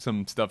encountered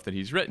some stuff that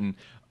he's written.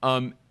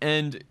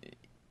 And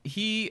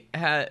he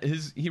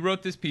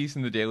wrote this piece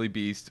in the Daily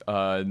Beast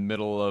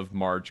middle of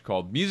March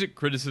called "Music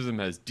Criticism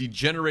Has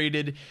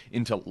Degenerated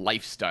into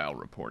Lifestyle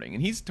Reporting,"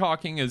 and he's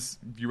talking, as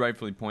you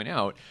rightfully point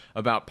out,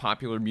 about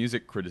popular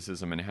music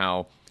criticism and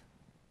how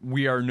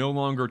we are no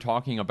longer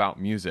talking about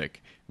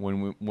music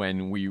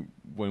when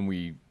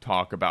we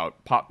talk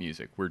about pop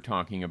music. We're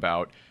talking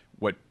about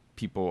what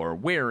people are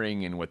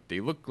wearing and what they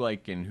look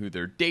like and who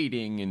they're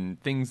dating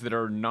and things that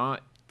are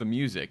not the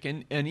music,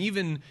 and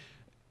even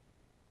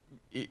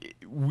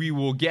we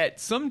will get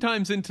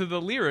sometimes into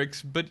the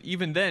lyrics, but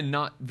even then,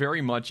 not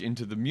very much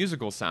into the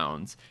musical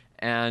sounds.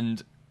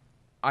 And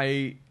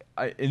he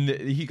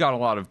got a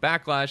lot of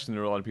backlash, and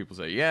there were a lot of people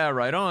say, "Yeah,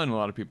 right on." A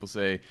lot of people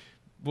say,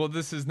 "Well,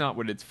 this is not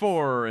what it's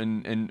for,"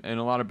 and a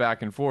lot of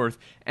back and forth.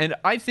 And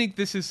I think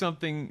this is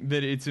something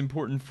that it's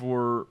important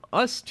for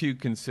us to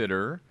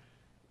consider,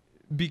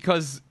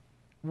 because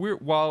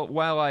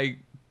while I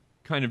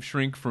kind of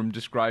shrink from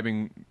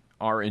describing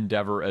our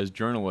endeavor as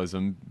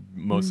journalism,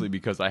 mostly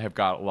because I have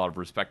got a lot of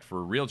respect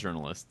for real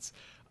journalists,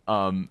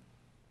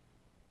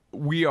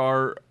 we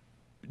are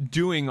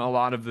doing a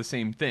lot of the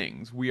same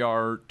things. We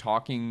are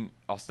talking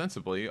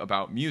ostensibly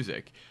about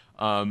music,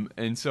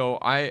 and so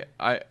I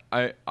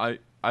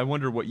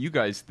wonder what you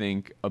guys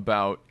think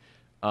about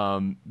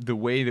the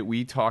way that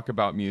we talk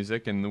about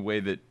music and the way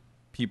that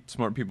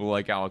smart people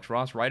like Alex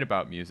Ross write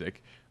about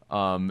music,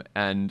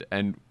 and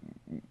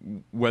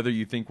whether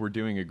you think we're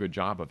doing a good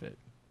job of it.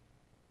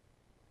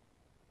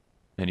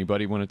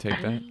 Anybody want to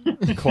take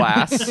that?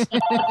 Class?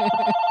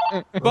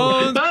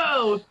 Bones!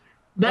 Oh,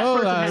 that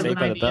person has Saved an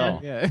by the bell.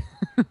 idea.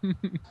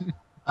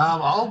 Yeah.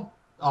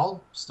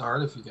 I'll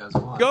start if you guys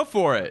want. Go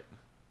for it.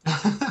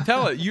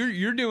 Tell it.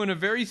 You're doing a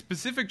very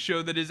specific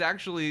show that is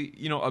actually,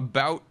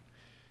 about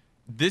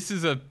this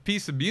is a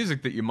piece of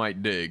music that you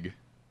might dig.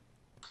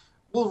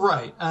 Well,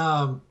 right.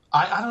 I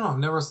don't know. I've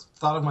never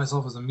thought of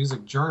myself as a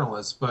music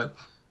journalist, but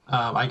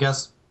I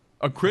guess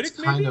A critic,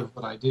 it's kind maybe? of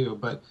what I do.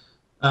 But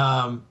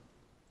well,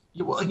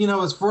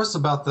 as first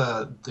about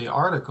the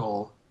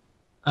article,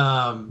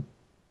 and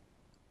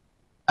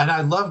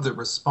I loved the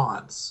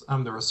response.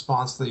 The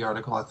response to the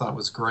article I thought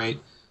was great.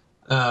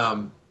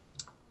 By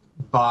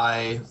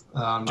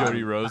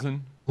Jody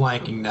Rosen?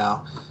 Blanking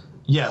now.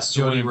 Yes,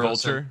 The one Jody in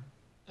Rosen. Vulture?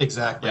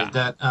 Exactly.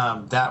 Yeah.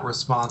 That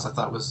response I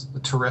thought was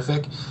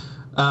terrific.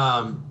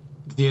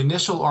 The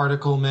initial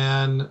article,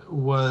 man,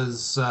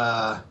 was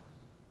the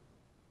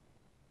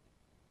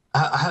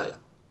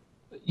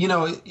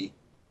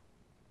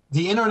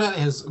internet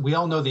has. We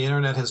all know the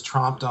internet has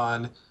tromped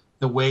on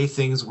the way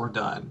things were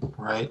done,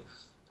 right?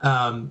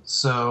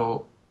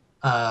 So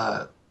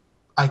I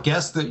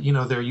guess that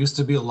there used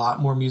to be a lot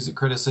more music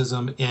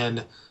criticism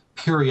in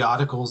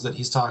periodicals that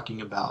he's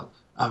talking about,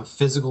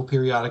 physical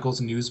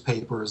periodicals,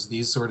 newspapers,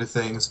 these sort of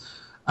things.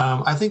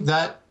 I think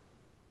that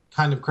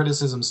kind of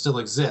criticism still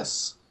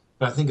exists,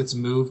 but I think it's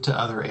moved to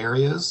other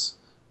areas.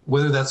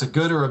 Whether that's a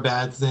good or a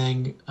bad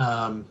thing,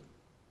 I'm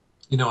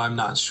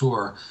not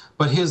sure.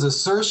 But his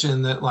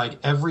assertion that like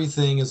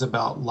everything is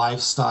about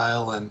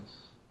lifestyle and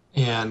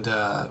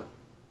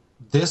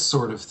this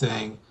sort of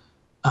thing,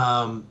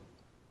 I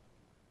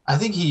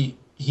think he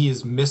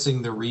is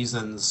missing the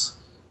reasons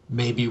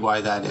maybe why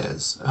that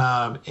is.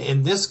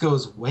 And this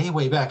goes way,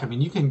 way back. I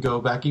mean, you can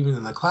go back even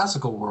in the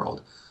classical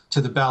world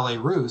to the Ballet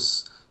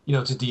Russe,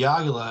 to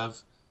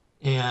Diaghilev,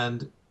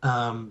 and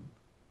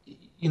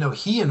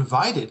he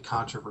invited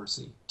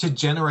controversy to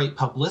generate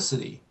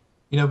publicity,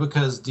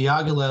 because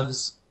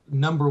Diaghilev's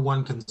number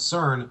one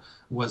concern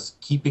was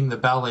keeping the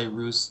Ballet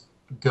Russe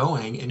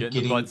going and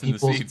getting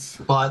people's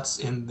butts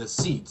in the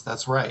seats.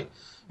 That's right.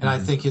 And I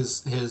think he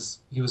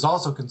was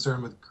also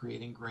concerned with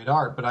creating great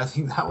art, but I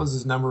think that was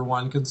his number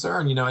one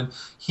concern, and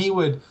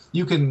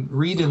you can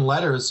read in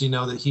letters,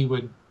 that he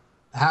would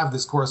have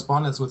this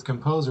correspondence with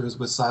composers,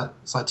 with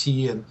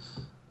Satie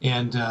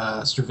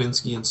and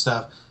Stravinsky and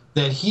stuff,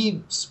 that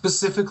he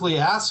specifically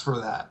asked for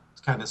that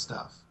kind of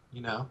stuff,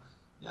 and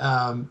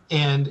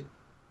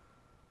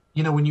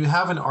when you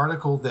have an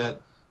article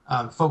that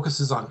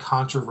focuses on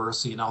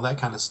controversy and all that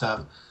kind of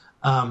stuff,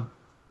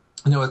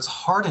 it's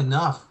hard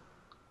enough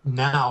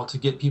now to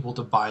get people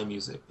to buy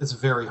music. It's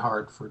very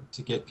hard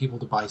to get people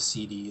to buy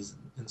CDs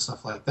and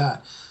stuff like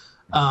that.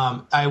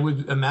 I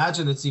would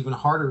imagine it's even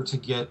harder to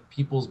get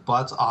people's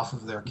butts off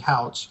of their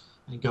couch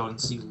and go and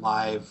see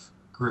live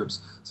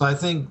groups. So I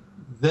think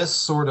this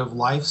sort of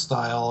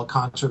lifestyle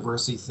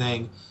controversy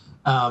thing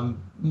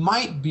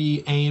might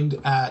be aimed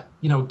at,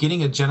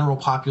 getting a general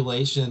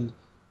population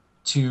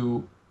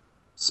to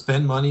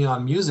spend money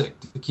on music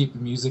to keep the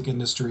music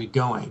industry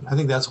going. I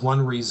think that's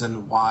one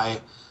reason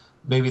why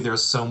maybe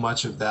there's so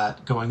much of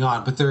that going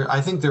on. But I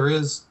think there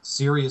is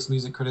serious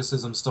music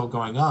criticism still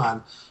going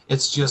on.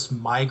 It's just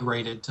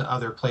migrated to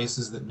other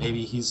places that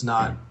maybe he's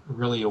not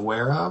really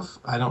aware of.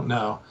 I don't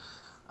know.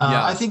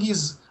 I think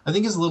he's a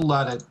little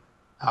out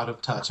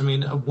of touch. I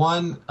mean,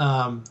 one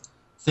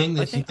thing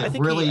one thing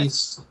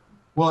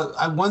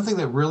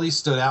that really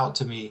stood out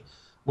to me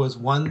was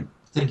one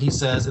thing he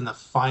says in the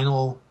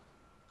final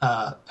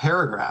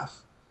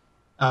paragraph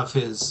of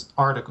his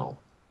article.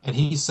 And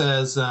he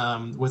says,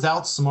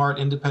 without smart,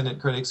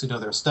 independent critics who know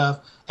their stuff,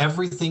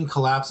 everything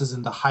collapses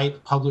into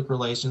hype, public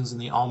relations,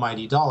 and the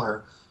almighty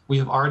dollar. We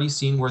have already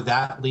seen where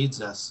that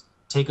leads us.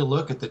 Take a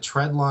look at the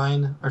trend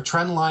line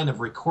of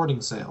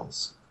recording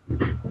sales.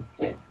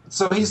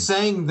 So he's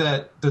saying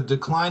that the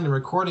decline in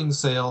recording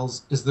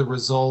sales is the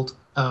result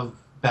of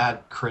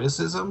bad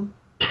criticism.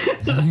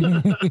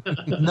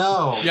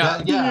 No.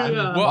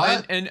 Yeah.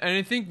 Well, and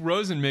I think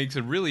Rosen makes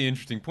a really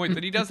interesting point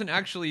that he doesn't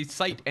actually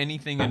cite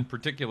anything in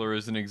particular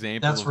as an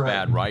example of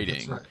bad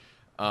writing.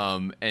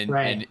 That's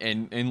right.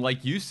 And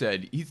like you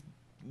said, he's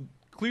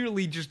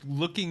clearly just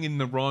looking in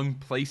the wrong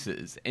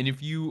places. And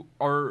if you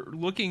are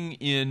looking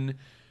in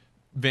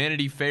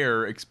Vanity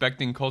Fair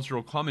expecting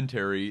cultural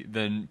commentary,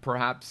 then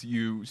perhaps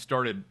you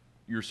started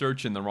your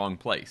search in the wrong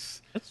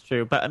place. That's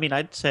true, but I mean,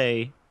 I'd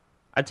say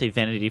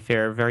Vanity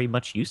Fair very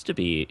much used to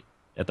be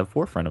at the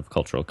forefront of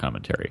cultural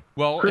commentary.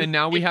 Well, and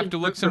now we have to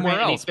look somewhere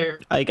else.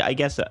 I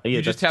guess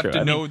you just have true.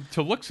 to know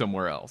to look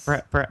somewhere else.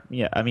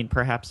 Yeah, I mean,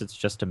 perhaps it's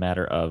just a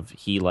matter of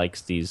he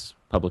likes these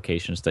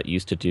publications that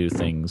used to do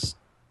things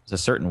a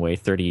certain way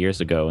 30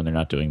 years ago, and they're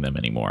not doing them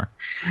anymore.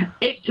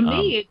 To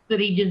me, it's that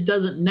he just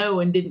doesn't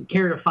know and didn't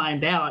care to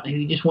find out, and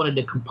he just wanted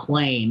to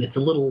complain. It's a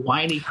little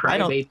whiny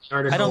crybaby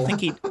article. I don't think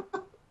he...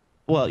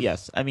 Well,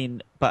 yes, I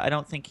mean, but I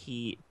don't think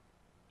he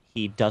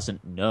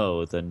doesn't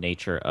know the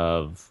nature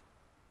of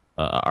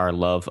our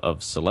love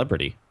of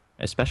celebrity,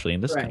 especially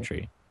in this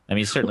country. I mean,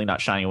 he's certainly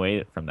not shying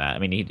away from that. I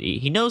mean,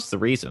 he knows the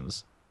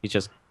reasons. He's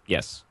just,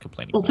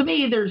 complaining. Well, to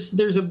me,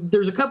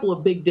 there's a couple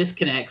of big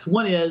disconnects.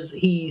 One is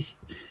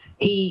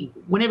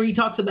whenever he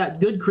talks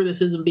about good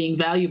criticism being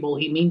valuable,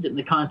 he means it in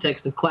the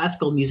context of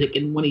classical music,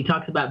 and when he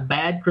talks about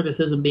bad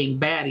criticism being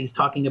bad, he's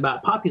talking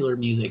about popular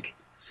music.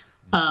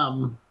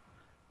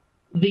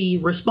 The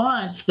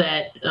response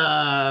that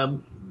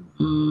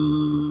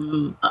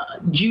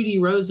Jody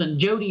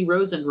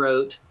Rosen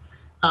wrote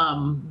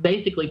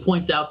basically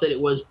points out that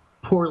it was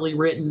poorly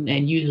written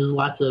and uses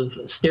lots of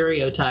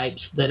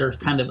stereotypes that are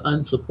kind of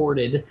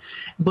unsupported.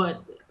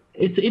 But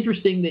it's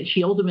interesting that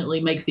she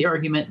ultimately makes the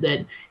argument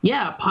that,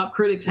 pop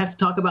critics have to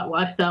talk about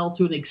lifestyle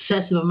to an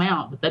excessive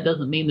amount, but that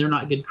doesn't mean they're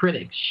not good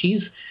critics.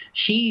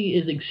 She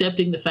is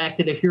accepting the fact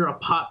that if you're a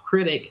pop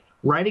critic,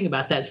 writing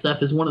about that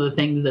stuff is one of the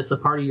things that's a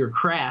part of your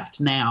craft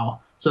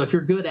now. So if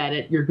you're good at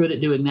it, you're good at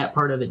doing that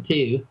part of it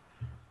too.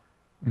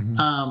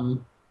 Mm-hmm.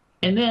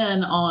 And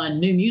then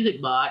on New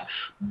Music Box,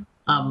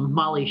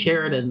 Molly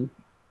Sheridan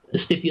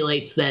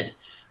stipulates that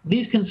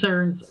these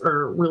concerns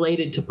are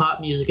related to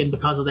pop music, and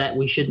because of that,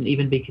 we shouldn't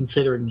even be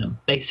considering them.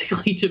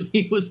 Basically, to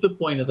me, was the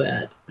point of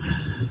that.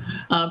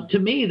 To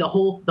me,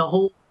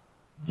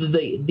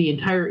 the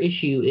entire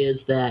issue is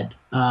that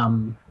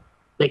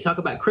they talk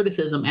about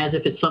criticism as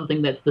if it's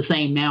something that's the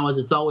same now as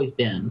it's always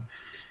been.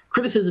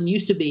 Criticism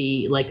used to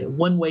be like a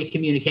one-way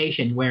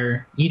communication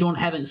where you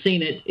haven't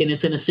seen it, and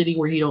it's in a city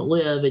where you don't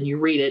live, and you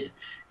read it,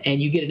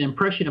 and you get an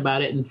impression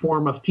about it and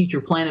form a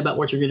future plan about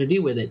what you're going to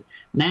do with it.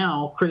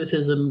 Now,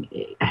 criticism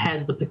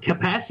has the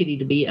capacity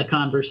to be a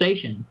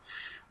conversation.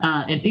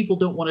 And people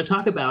don't want to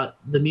talk about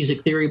the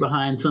music theory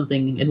behind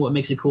something and what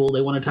makes it cool.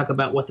 They want to talk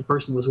about what the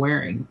person was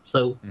wearing.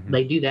 So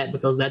they do that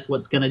because that's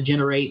what's going to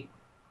generate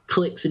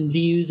clicks and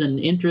views and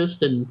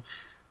interest, and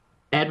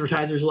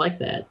advertisers like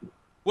that.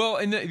 Well,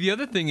 and the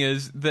other thing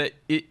is that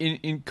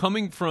in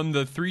coming from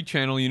the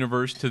 3-channel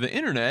universe to the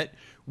internet,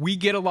 we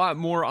get a lot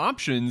more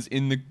options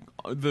in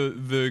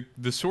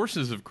the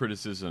sources of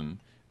criticism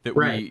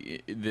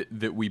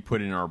that we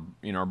put in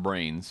our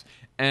brains.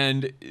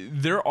 And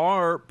there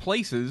are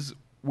places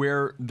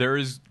where there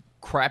is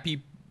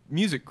crappy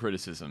music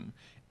criticism,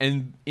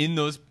 and in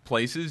those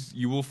places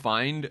you will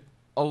find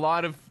a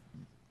lot of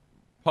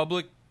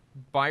public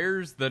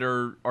buyers that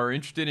are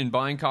interested in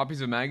buying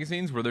copies of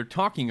magazines where they're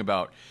talking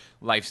about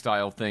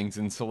lifestyle things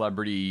and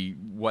celebrity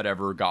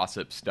whatever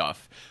gossip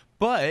stuff.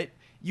 But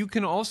you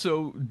can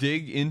also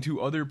dig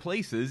into other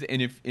places,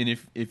 and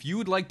if you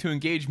would like to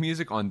engage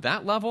music on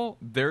that level,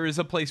 there is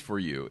a place for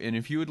you. And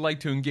if you would like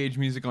to engage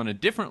music on a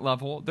different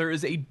level, there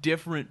is a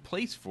different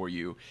place for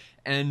you.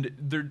 And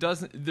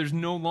there's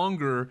no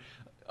longer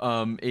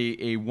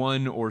a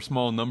one or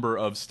small number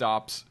of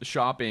stops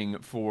shopping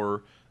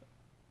for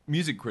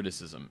music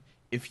criticism.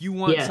 If you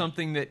want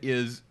something that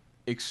is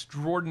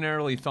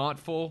extraordinarily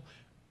thoughtful,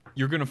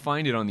 you're going to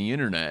find it on the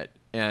internet.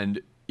 And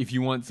if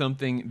you want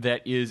something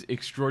that is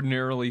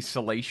extraordinarily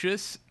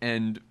salacious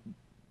and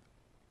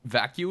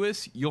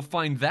vacuous, you'll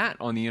find that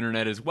on the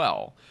internet as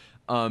well.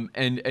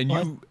 And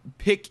you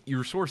pick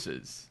your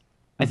sources.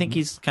 I think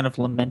he's kind of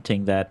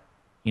lamenting that,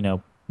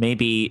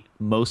 maybe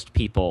most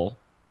people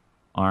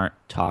aren't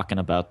talking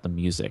about the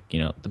music.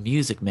 The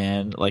music,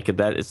 man, like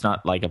that. It's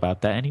not like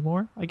about that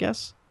anymore, I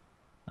guess.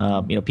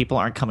 People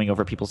aren't coming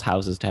over people's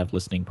houses to have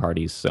listening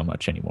parties so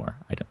much anymore.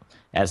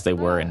 As they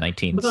were in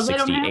 1968. Because they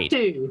don't have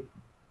to.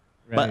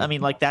 But I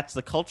mean, like, that's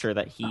the culture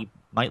that he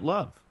might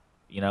love,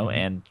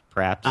 and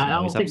perhaps I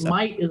don't think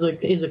might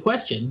is a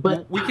question,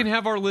 but we can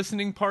have our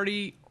listening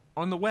party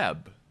on the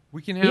web.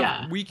 We can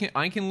have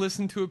I can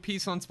listen to a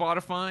piece on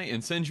Spotify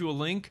and send you a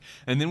link,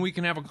 and then we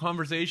can have a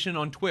conversation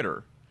on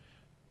Twitter.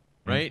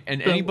 Right?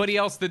 And anybody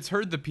else that's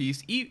heard the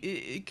piece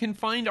it can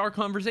find our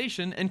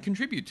conversation and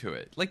contribute to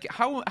it. Like,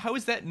 how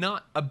is that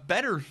not a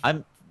better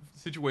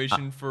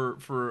situation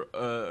for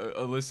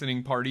a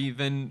listening party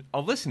than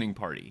a listening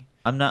party?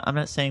 I'm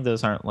not saying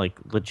those aren't like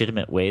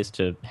legitimate ways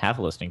to have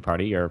a listening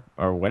party or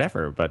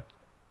whatever, but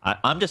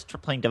I'm just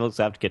playing devil's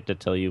advocate to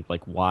tell you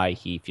like why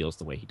he feels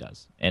the way he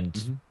does.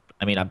 And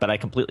I mean, but I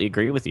completely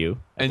agree with you.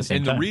 And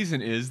the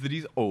reason is that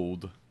he's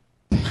old.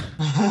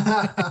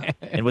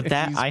 And with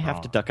that, I have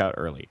to duck out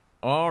early.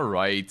 All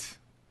right.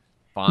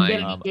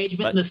 Fine.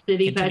 Engagement in the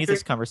city, continue Patrick?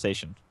 this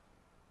conversation.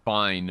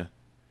 Fine.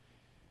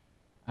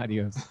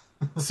 Adios.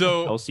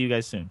 So I'll see you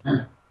guys soon.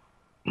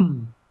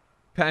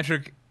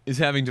 Patrick is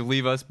having to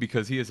leave us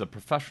because he is a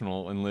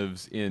professional and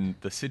lives in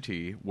the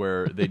city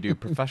where they do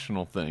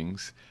professional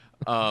things.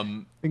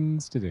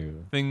 Things to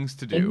do. Things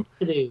to do. Things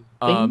to do.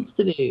 Things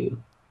to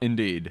do.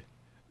 Indeed.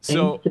 Things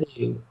So to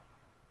do.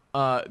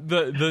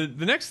 the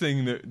next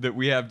thing that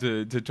we have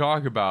to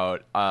talk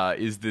about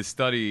is this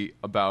study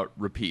about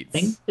repeats.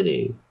 Things to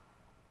do.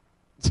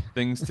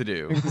 Things to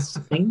do.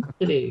 Things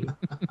to do.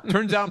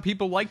 Turns out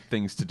people like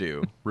things to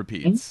do. Things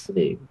Repeats. to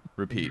do.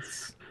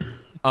 Repeats.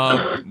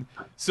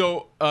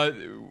 So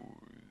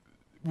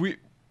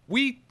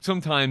we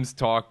sometimes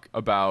talk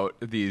about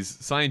these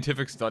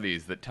scientific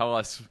studies that tell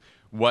us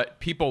what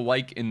people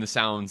like in the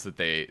sounds that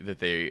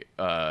they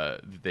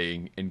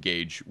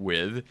engage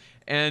with.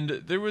 And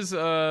there was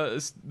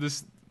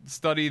this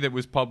study that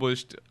was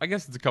published, I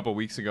guess it's a couple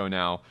weeks ago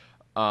now,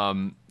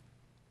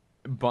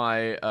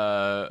 by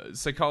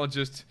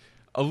psychologist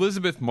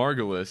Elizabeth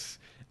Margulis,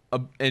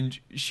 and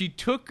she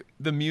took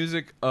the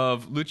music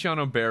of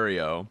Luciano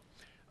Berio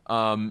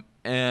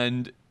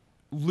and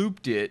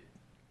looped it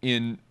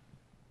in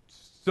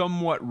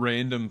somewhat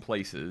random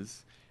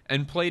places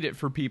and played it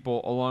for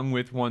people along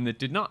with one that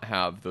did not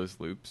have those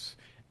loops.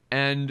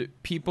 And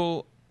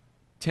people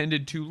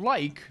tended to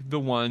like the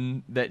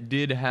one that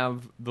did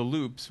have the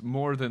loops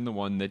more than the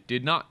one that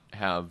did not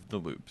have the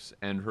loops.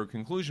 And her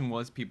conclusion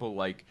was people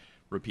like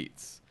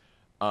repeats.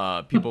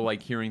 People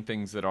like hearing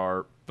things that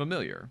are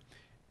familiar.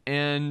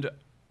 And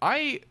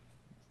I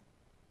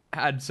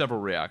had several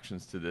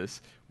reactions to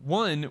this.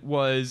 One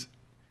was,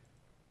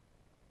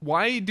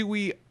 why do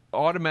we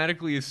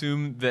automatically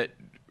assume that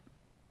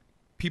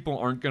people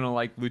aren't going to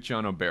like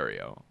Luciano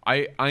Berio?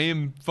 I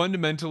am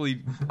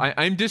fundamentally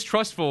I'm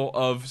distrustful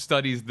of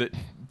studies that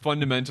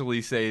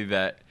fundamentally say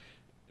that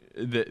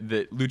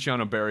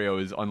Luciano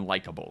Berio is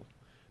unlikable,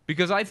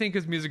 because I think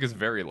his music is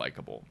very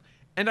likable.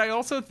 And I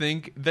also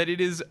think that it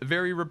is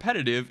very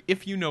repetitive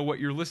if you know what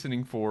you're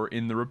listening for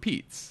in the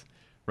repeats,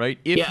 right?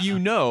 If you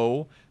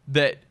know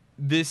that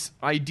this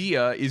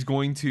idea is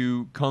going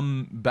to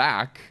come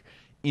back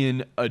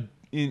in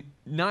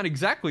not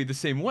exactly the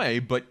same way,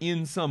 but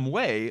in some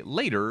way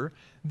later,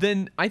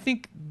 then I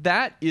think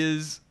that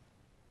is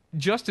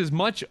just as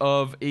much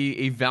of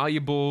a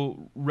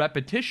valuable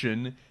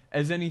repetition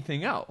as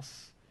anything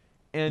else.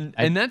 And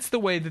that's the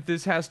way that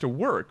this has to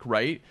work,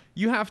 right?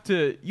 You have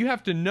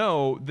to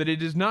know that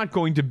it is not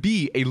going to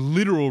be a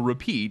literal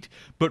repeat,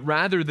 but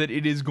rather that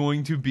it is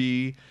going to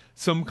be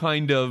some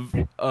kind of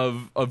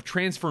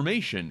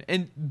transformation.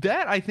 And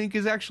that, I think,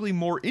 is actually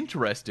more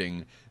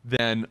interesting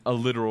than a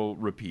literal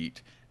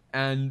repeat.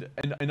 And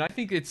I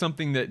think it's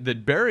something that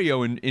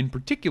Berio in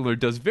particular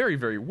does very,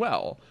 very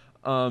well.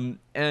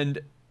 And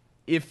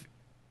if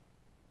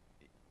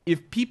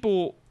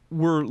people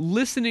were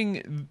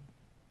listening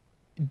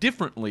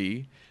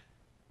differently,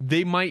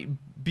 they might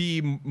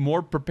be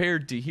more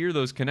prepared to hear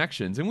those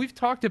connections. And we've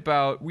talked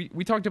about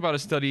we talked about a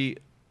study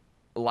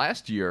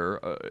last year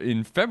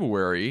in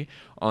February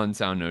on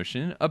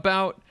SoundNotion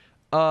about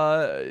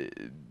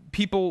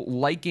people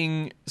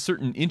liking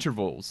certain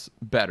intervals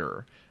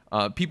better.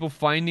 People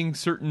finding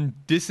certain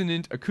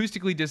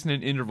acoustically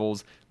dissonant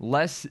intervals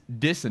less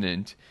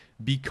dissonant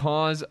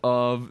because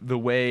of the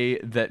way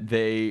that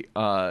they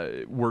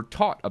were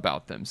taught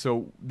about them.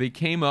 So they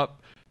came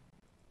up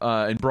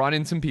and brought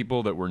in some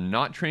people that were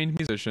not trained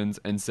musicians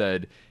and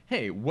said,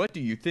 hey, what do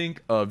you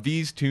think of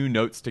these two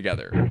notes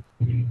together?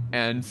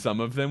 And some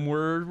of them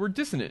were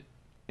dissonant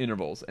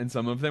intervals, and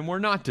some of them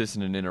were not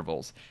dissonant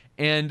intervals.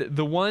 And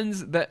the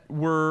ones that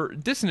were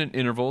dissonant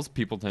intervals,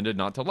 people tended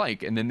not to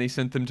like. And then they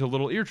sent them to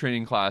little ear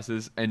training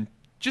classes and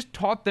just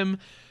taught them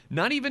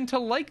not even to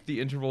like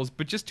the intervals,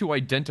 but just to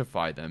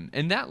identify them.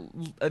 And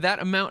that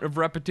amount of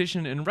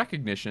repetition and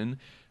recognition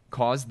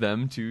caused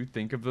them to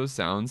think of those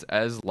sounds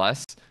as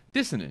less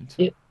dissonant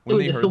when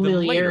they heard them later.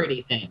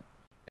 Familiarity thing.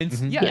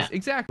 And yes,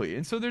 exactly.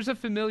 And so there's a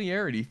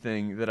familiarity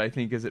thing that I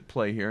think is at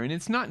play here. And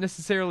it's not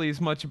necessarily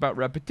as much about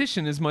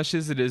repetition as much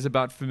as it is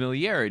about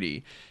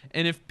familiarity.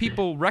 And if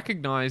people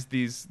recognize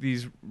these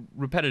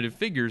repetitive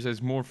figures as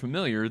more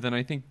familiar, then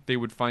I think they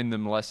would find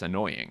them less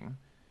annoying.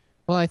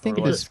 Well, I think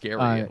or less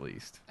scary, at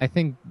least. I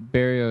think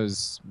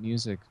Berio's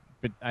music,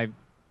 but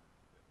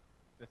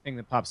the thing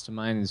that pops to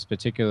mind is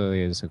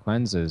particularly his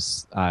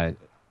sequenzas.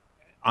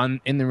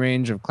 In the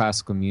range of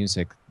classical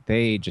music,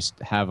 they just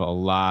have a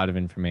lot of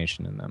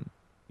information in them,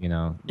 you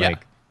know.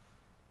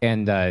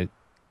 And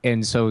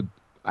so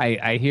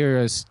I hear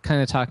us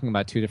kind of talking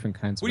about two different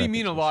kinds. What do you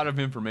mean a lot of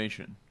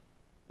information?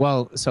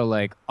 Well, so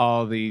like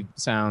all the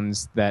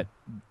sounds that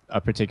a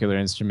particular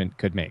instrument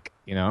could make,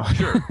 you know,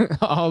 sure.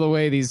 All the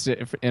way these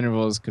different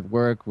intervals could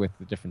work with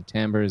the different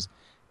timbres,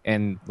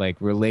 and like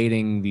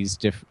relating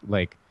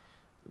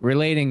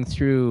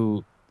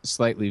through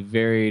slightly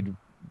varied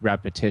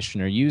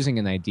repetition or using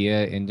an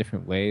idea in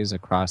different ways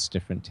across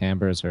different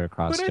timbres or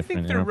across different intervals. But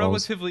I think they're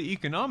relatively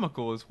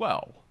economical as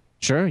well.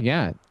 Sure,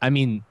 yeah. I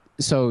mean,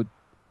 so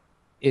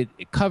it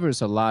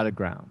covers a lot of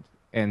ground.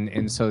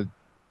 And so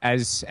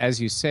as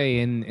you say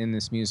in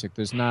this music,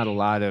 there's not a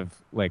lot of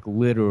like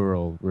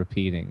literal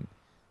repeating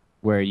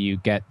where you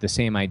get the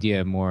same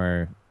idea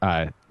more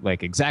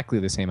like exactly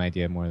the same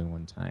idea more than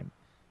one time.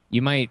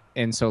 you might,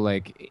 and so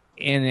like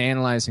in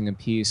analyzing a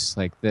piece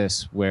like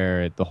this,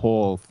 where the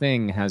whole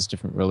thing has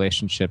different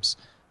relationships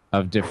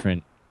of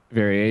different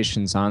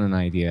variations on an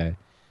idea,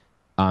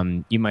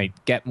 you might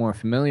get more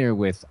familiar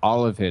with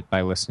all of it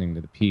by listening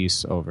to the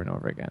piece over and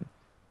over again.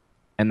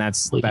 And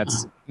that's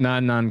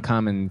not an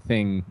uncommon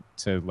thing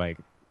to like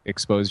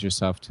expose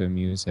yourself to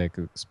music,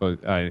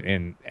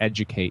 and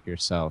educate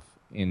yourself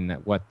in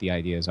what the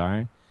ideas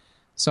are.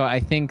 So I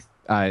think,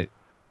 and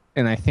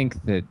I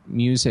think that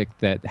music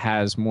that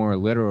has more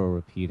literal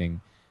repeating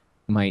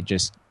might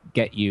just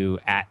get you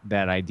at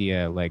that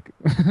idea, like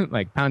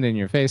like pound in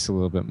your face a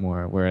little bit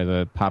more, where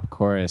the pop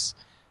chorus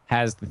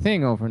has the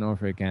thing over and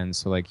over again.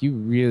 So like you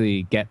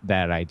really get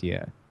that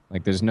idea.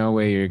 Like there's no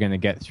way you're going to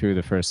get through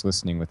the first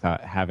listening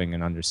without having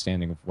an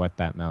understanding of what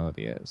that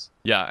melody is.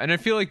 Yeah, and I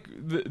feel like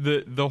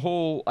the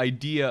whole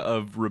idea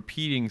of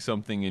repeating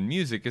something in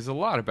music is a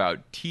lot about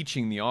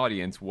teaching the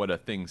audience what a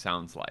thing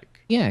sounds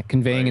like. Yeah,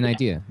 conveying an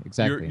idea.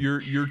 Exactly.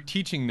 You're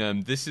teaching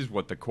them this is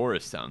what the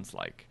chorus sounds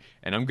like,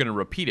 and I'm going to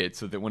repeat it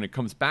so that when it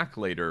comes back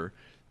later,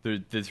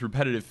 this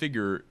repetitive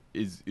figure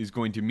is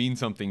going to mean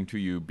something to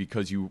you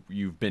because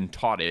you've been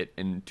taught it,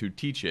 and to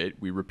teach it,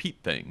 we repeat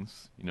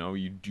things. You know,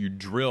 you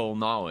drill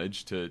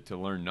knowledge to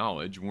learn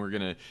knowledge, and we're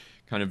going to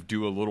kind of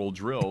do a little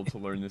drill to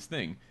learn this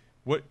thing.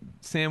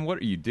 Sam, what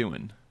are you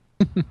doing?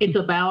 It's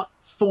about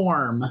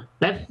form.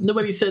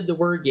 Nobody said the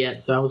word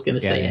yet, so I was going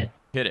to say it.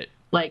 Hit it.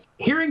 Like,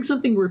 hearing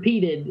something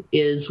repeated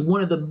is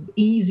one of the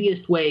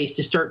easiest ways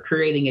to start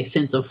creating a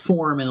sense of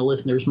form in a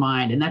listener's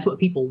mind, and that's what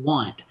people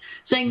want.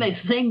 Saying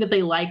that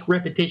they like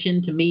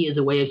repetition, to me, is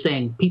a way of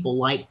saying people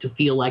like to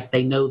feel like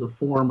they know the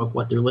form of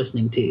what they're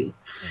listening to.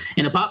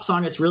 In a pop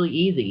song, it's really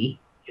easy,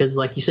 because,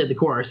 like you said, the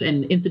chorus.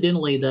 And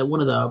incidentally,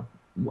 I'll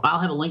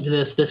have a link to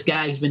this. This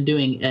guy who's been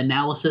doing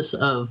analysis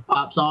of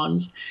pop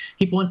songs.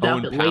 He points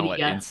out that Lady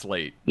Gaga in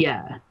Slate.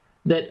 Yeah.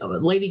 That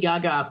Lady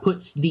Gaga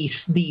puts the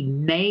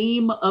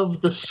name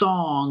of the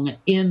song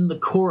in the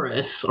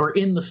chorus or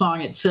in the song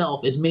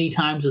itself as many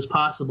times as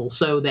possible,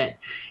 so that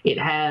it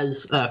has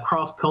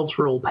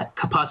cross-cultural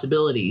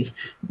possibilities.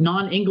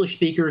 Non-English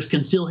speakers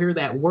can still hear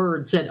that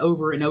word said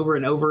over and over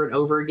and over and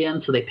over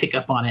again, so they pick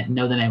up on it and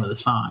know the name of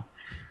the song,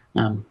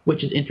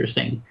 which is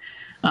interesting.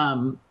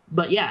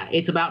 But yeah,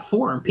 it's about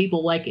form.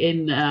 People like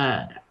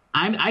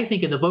I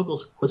think of the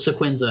vocal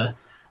sequenza.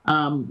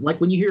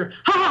 Like when you hear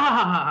ha ha ha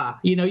ha ha,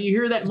 you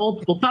hear that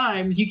multiple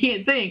times, you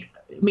can't think.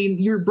 I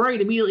mean, your brain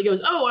immediately goes,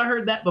 "Oh, I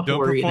heard that before."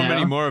 Don't perform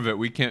any more of it.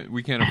 We can't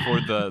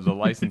afford the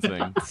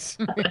licensing. That's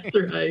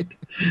right.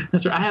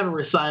 That's right. I have a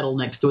recital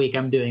next week.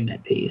 I'm doing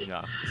that piece.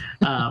 Yeah.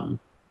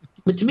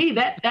 But to me,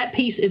 that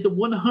piece is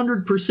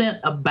 100%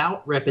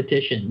 about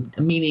repetition,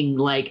 meaning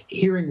like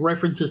hearing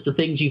references to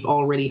things you've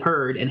already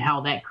heard and how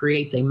that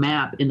creates a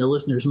map in the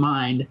listener's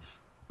mind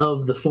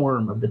of the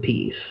form of the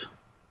piece.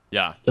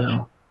 Yeah.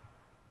 So.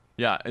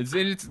 Yeah, it's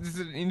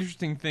an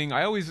interesting thing.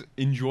 I always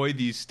enjoy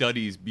these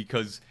studies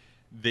because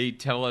they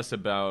tell us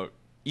about,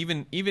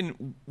 even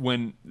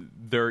when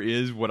there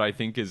is what I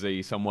think is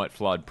a somewhat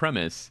flawed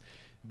premise,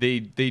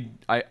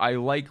 I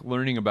like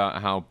learning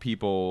about how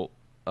people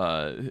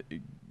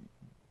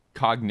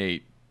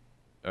cognate.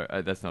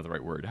 That's not the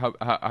right word.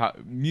 How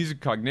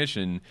music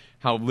cognition,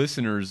 how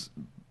listeners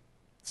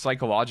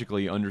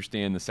psychologically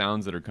understand the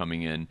sounds that are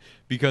coming in,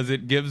 because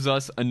it gives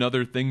us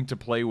another thing to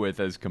play with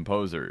as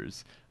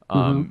composers.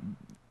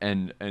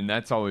 And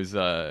that's always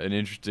an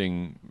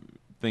interesting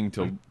thing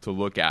to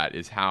look at,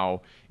 is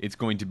how it's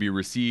going to be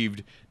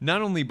received,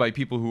 not only by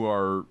people who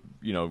are,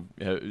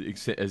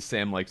 as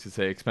Sam likes to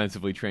say,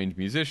 expensively trained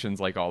musicians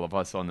like all of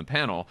us on the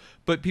panel,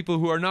 but people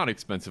who are not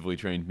expensively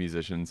trained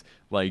musicians,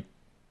 like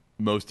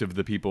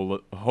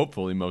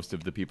hopefully most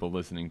of the people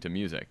listening to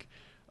music.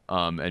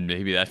 And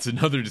maybe that's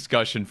another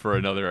discussion for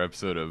another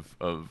episode of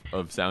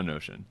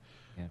SoundNotion.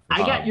 Yeah, I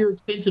got your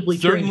expensively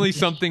trained. Certainly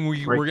something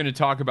we're going to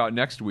talk about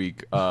next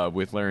week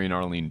with Larry and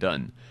Arlene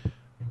Dunn.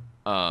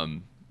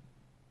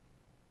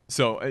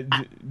 So,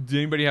 do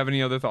anybody have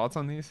any other thoughts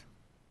on these?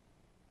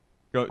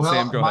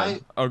 Sam, go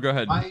ahead. Oh, go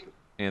ahead,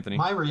 Anthony.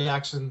 My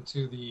reaction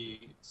to the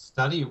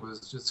study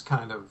was just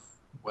kind of,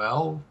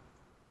 well,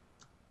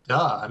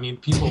 duh. I mean,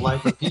 people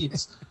like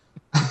repeats.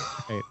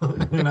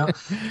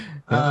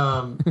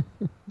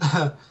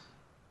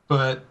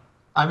 But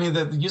I mean,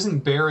 using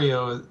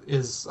Barrio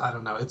is, I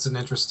don't know, it's an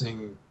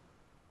interesting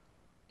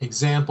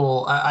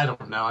example. I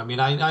don't know. I mean,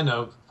 I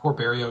know poor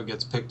Barrio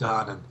gets picked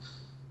on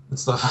and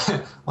stuff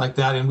like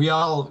that, and we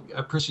all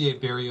appreciate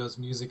Barrio's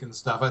music and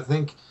stuff. I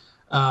think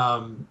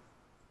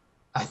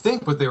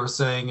what they were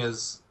saying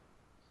is,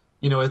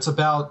 it's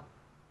about,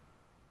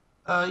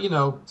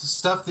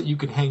 stuff that you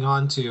can hang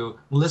on to,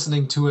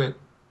 listening to it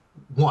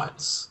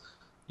once.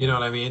 You know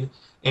what I mean?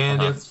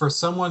 And if for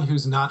someone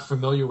who's not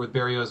familiar with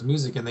Barrio's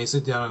music and they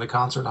sit down in a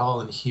concert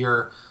hall and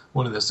hear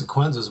one of the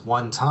sequenzas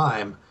one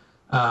time,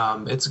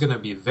 it's going to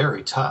be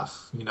very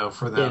tough,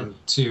 for them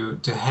to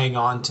hang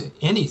on to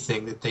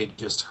anything that they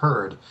just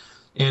heard.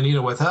 And,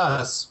 with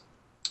us,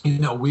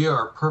 we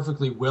are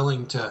perfectly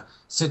willing to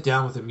sit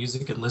down with the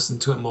music and listen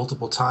to it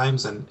multiple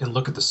times and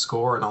look at the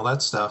score and all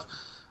that stuff.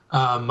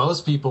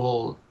 most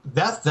people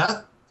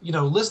that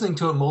listening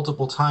to it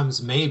multiple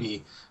times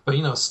maybe,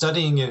 but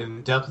studying it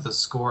in depth of the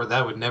score,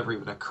 that would never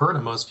even occur to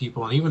most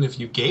people. And even if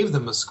you gave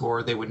them a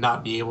score, they would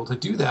not be able to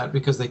do that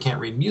because they can't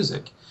read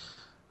music.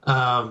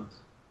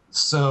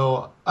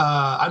 So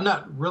I'm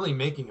not really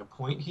making a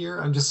point here.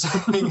 I'm just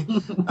saying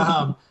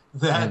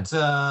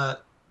that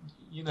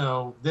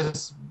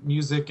this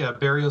music,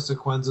 Barrios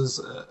Sequenzas,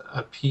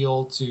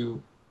 appeal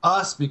to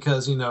us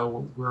because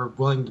we're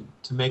willing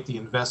to make the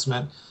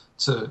investment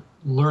to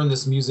learn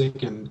this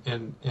music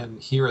and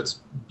hear its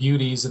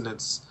beauties and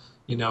its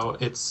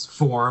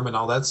form and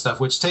all that stuff,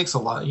 which takes a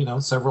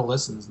lot, several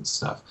listens and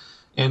stuff.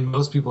 And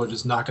most people are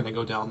just not going to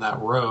go down that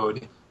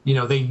road.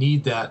 They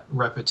need that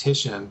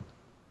repetition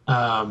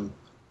to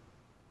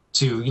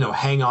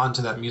hang on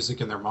to that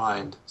music in their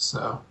mind.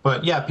 So,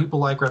 but yeah, people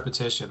like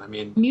repetition. I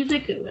mean,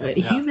 music.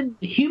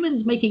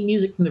 Humans making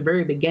music from the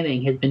very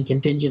beginning has been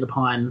contingent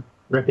upon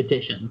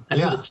repetition.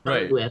 That's what it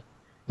started with.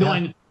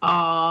 Going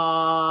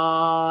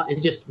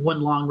it's just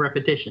one long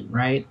repetition,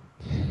 right?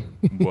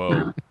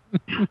 Whoa.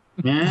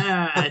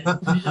 Yeah.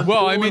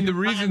 Well, I mean, the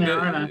reason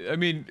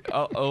that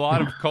a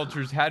lot of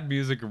cultures had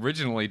music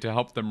originally to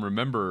help them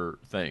remember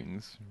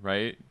things,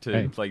 right?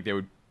 Like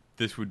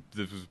this was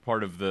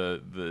part of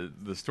the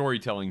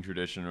storytelling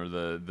tradition or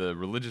the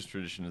religious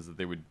tradition, is that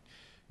they would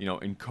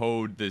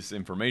encode this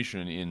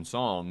information in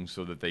songs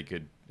so that they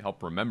could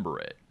help remember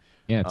it.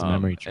 Yeah, it's a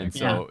memory trick.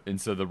 And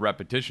so the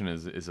repetition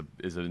is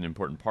an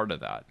important part of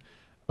that.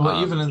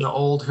 Well, even in the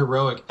old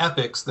heroic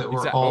epics that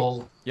were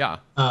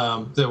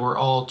that were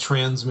all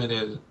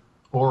transmitted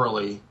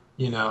orally,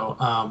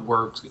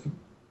 were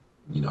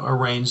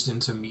arranged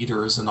into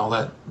meters and all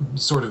that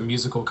sort of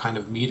musical kind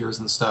of meters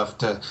and stuff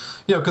to,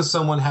 because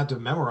someone had to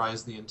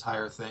memorize the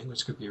entire thing,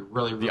 which could be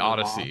really, really the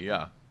Odyssey,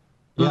 long.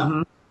 Yeah.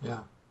 Mm-hmm. Yeah.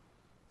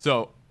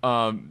 So,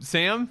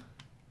 Sam?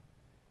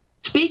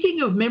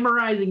 Speaking of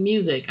memorizing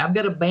music, I've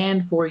got a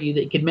band for you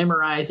that can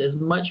memorize as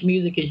much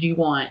music as you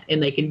want,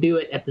 and they can do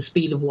it at the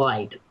speed of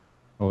light.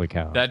 Holy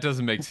cow. That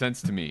doesn't make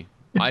sense to me.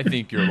 I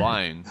think you're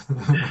lying.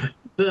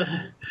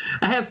 I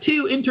have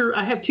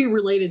two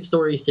related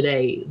stories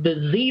today.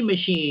 The Z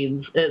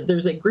Machines.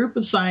 There's a group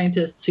of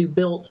scientists who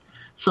built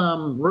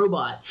some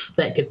robots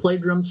that could play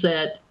drum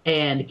set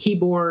and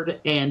keyboard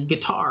and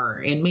guitar,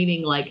 and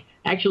meaning like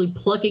actually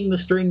plucking the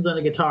strings on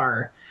a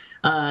guitar.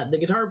 The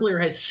guitar player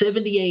has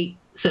 78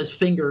 says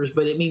fingers,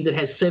 but it means it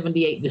has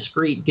 78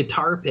 discrete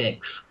guitar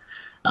picks.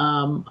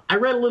 I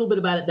read a little bit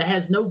about it that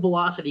has no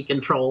velocity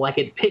control, like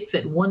it picks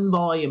at one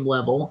volume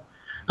level.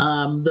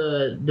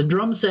 The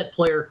drum set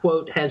player,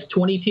 quote, has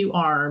 22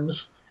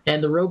 arms,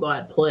 and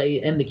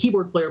the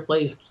keyboard player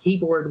plays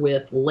keyboard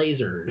with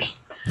lasers.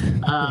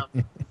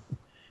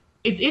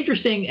 It's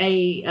interesting.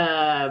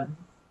 A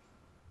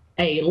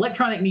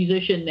electronic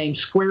musician named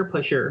Square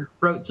Pusher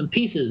wrote some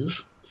pieces.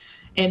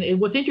 And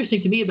what's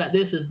interesting to me about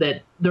this is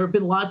that there have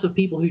been lots of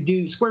people who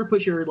do Square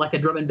Pusher, like a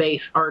drum and bass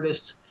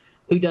artist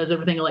who does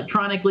everything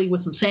electronically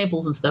with some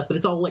samples and stuff, but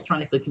it's all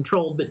electronically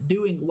controlled. But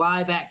doing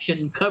live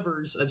action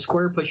covers of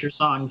Square Pusher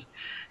songs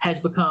has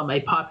become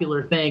a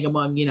popular thing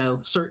among,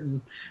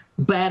 certain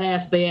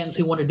badass bands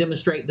who want to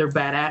demonstrate their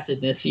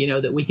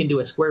badassedness, that we can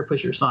do a Square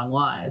Pusher song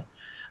live.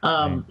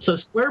 So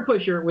Square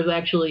Pusher was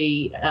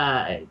actually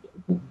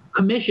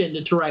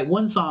commissioned to write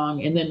one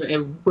song, and then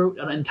it wrote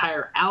an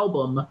entire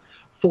album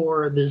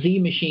for the Z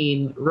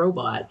Machine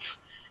robots.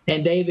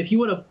 And Dave, if you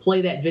want to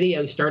play that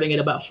video starting at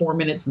about 4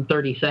 minutes and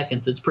 30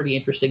 seconds, it's pretty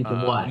interesting to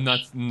watch.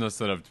 I'm not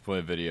set up to play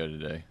a video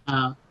today.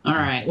 All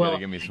right. Well,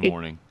 give me some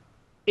warning.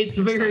 It's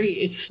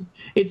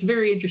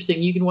very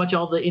interesting. You can watch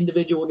all the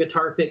individual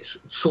guitar picks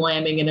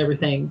slamming and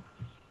everything.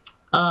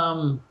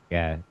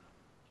 Yeah.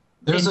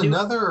 There's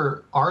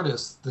another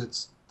artist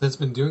that's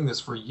been doing this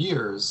for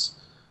years.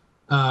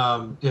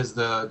 Is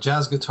the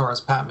jazz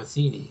guitarist Pat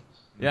Metheny.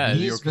 Yeah,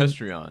 the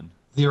Orchestrion.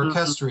 The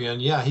Orchestrion,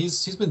 yeah,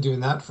 he's been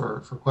doing that for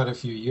quite a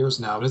few years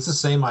now, but it's the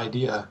same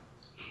idea.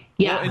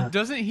 Yeah. Well,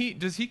 does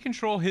he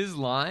control his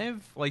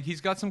live? Like,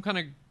 he's got some kind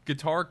of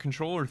guitar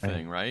controller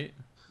thing, right?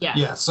 Yeah.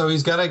 Yeah, so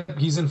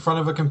he's in front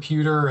of a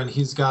computer and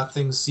he's got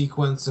things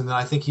sequenced, and then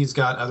I think he's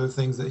got other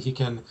things that he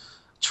can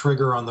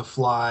trigger on the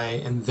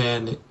fly, and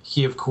then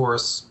he of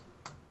course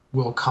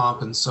will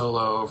comp and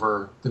solo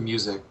over the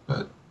music,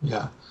 but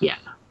yeah. Yeah.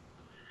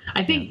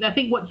 I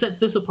think what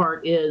sets this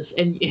apart is,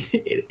 and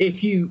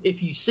if you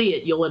see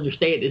it, you'll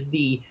understand, is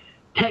the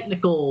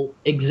technical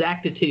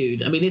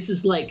exactitude. I mean, this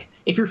is like,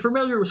 if you're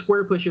familiar with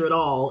Square Pusher at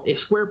all, if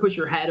Square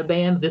Pusher had a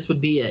band, this would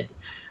be it.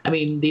 I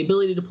mean, the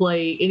ability to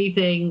play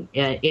anything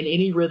in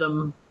any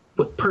rhythm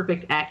with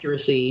perfect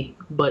accuracy,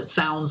 but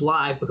sounds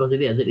live because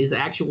it is. It is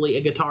actually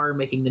a guitar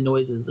making the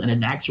noises and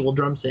an actual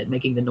drum set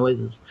making the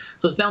noises.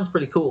 So it sounds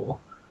pretty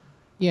cool.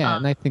 Yeah,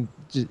 and I think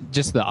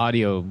just the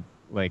audio,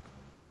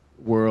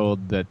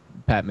 world that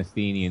Pat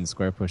Metheny and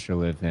Square Pusher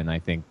live in. I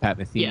think Pat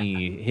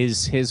Metheny,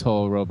 his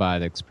whole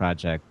robotics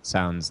project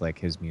sounds like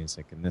his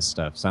music, and this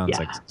stuff sounds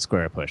like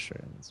Square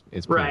Pusher.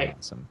 It's pretty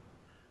awesome.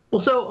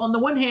 Well, so on the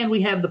one hand,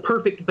 we have the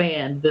perfect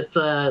band. This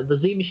the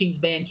Z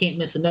Machines band can't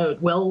miss a note.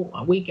 Well,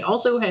 we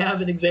also have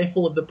an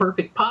example of the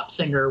perfect pop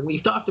singer.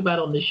 We've talked about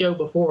on the show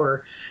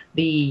before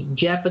the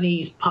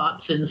Japanese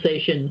pop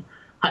sensation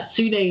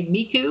Hatsune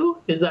Miku.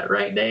 Is that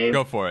right, Dave?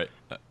 Go for it.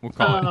 We'll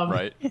call it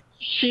right.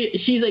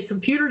 She's a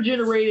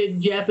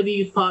computer-generated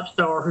Japanese pop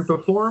star who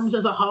performs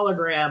as a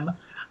hologram,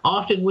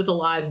 often with a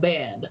live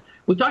band.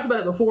 We talked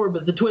about it before,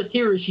 but the twist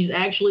here is she's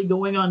actually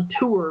going on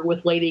tour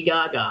with Lady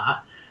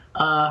Gaga.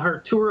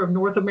 Her tour of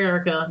North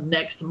America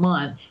next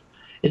month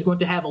is going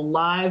to have a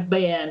live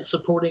band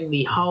supporting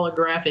the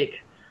holographic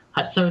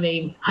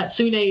Hatsune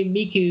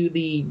Miku,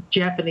 the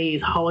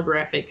Japanese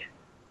holographic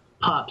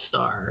pop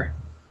star.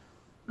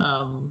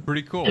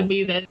 Pretty cool. To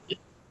me, that's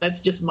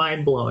just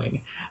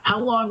mind-blowing. How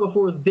long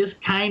before this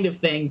kind of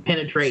thing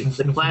penetrates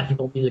the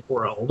classical music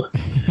world?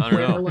 I don't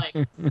know. Like,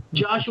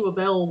 Joshua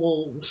Bell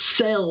will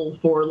sell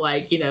for,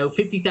 like,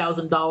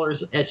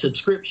 $50,000 a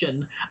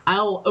subscription.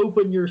 I'll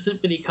open your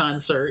symphony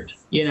concert,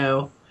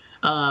 to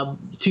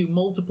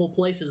multiple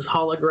places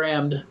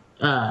hologrammed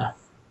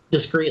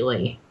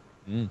discreetly.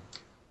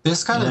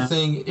 This kind of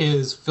thing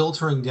is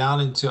filtering down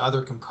into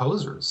other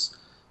composers.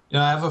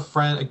 I have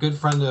a good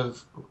friend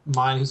of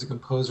mine who's a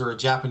composer, a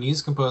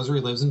Japanese composer. He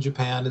lives in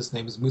Japan. His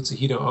name is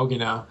Mutsuhito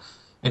Ogino.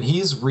 And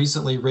he's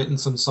recently written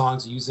some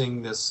songs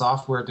using this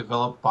software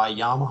developed by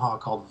Yamaha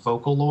called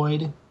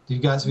Vocaloid. Have you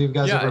guys ever heard of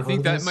this? Yeah, I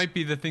think that might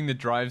be the thing that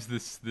drives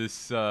this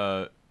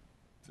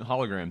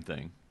hologram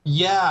thing.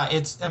 Yeah,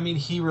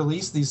 he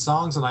released these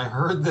songs and I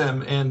heard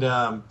them,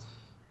 and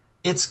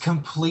it's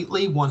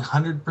completely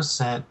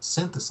 100%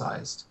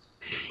 synthesized.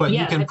 But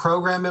you can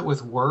program it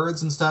with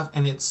words and stuff,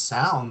 and it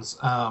sounds.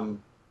 There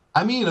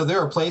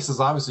are places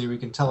obviously we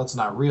can tell it's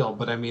not real,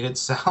 but it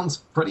sounds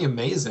pretty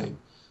amazing.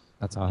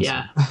 That's awesome.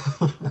 Yeah.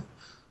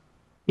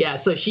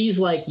 Yeah. So she's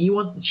like,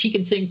 she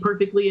can sing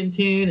perfectly in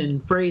tune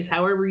and phrase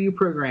however you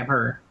program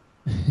her.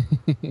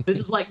 This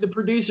is like the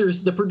producer,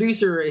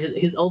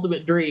 his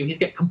ultimate dream. He's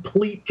got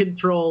complete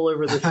control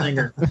over the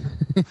singer.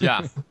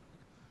 Yeah.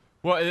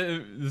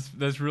 Well,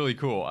 that's really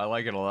cool. I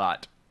like it a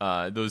lot.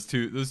 Those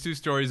two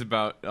stories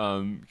about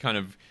kind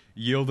of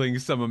yielding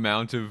some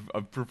amount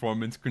of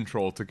performance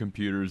control to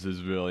computers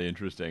is really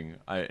interesting.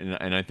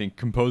 I think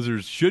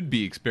composers should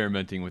be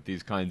experimenting with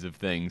these kinds of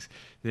things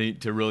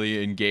to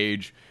really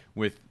engage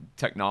with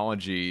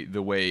technology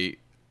the way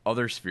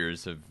other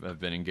spheres have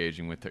been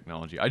engaging with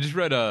technology. I just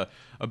read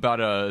about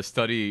a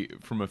study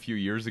from a few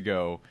years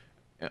ago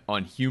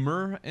on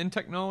humor and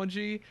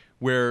technology,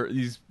 where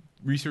these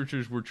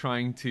researchers were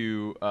trying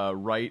to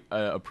write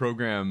a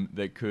program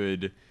that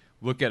could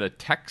look at a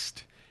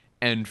text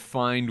and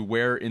find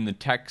where in the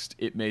text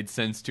it made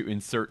sense to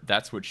insert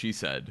 "that's what she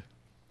said,"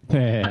 which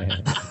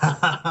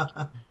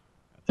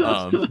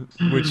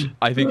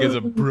I think is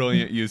a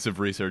brilliant use of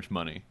research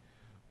money.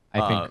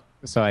 I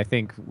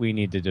think we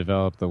need to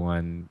develop the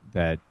one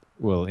that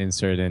will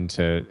insert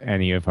into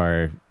any of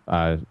our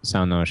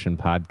SoundNotion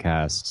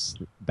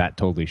podcasts. That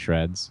totally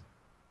shreds.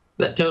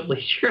 That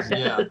totally shreds.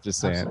 Yeah,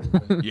 just saying.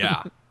 absolutely.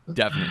 Yeah,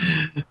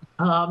 definitely.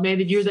 Man,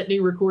 did you hear that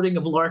new recording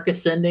of Lark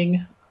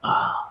Ascending?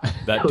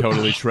 That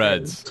totally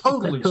shreds.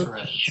 Totally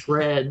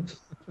shreds.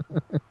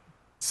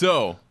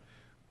 So,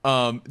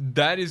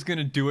 that is going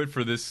to do it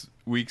for this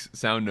week's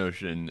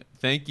SoundNotion.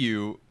 Thank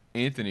you,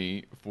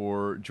 Anthony,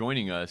 for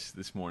joining us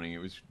this morning. It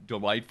was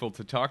delightful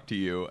to talk to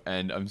you,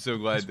 and I'm so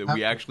glad that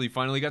we actually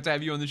finally got to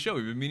have you on the show.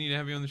 We've been meaning to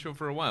have you on the show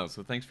for a while,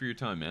 so thanks for your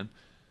time, man.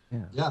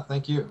 Yeah,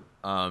 thank you.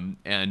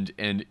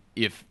 And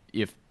if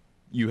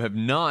you have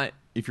not,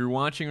 if you're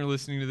watching or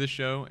listening to this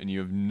show and you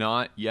have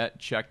not yet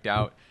checked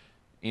out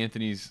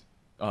Anthony's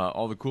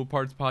All the Cool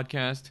Parts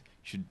podcast, you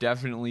should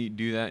definitely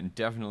do that, and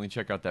definitely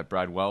check out that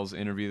Brad Wells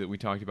interview that we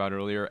talked about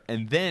earlier.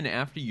 And then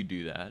after you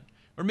do that,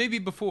 or maybe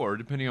before,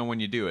 depending on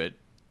when you do it,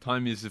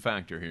 time is the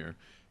factor here,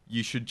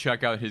 you should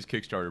check out his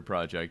Kickstarter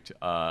project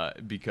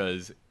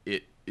because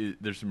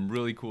there's some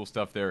really cool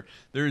stuff there.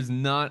 There is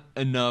not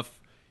enough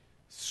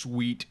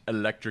sweet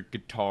electric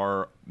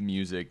guitar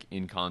music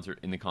in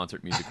the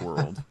concert music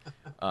world,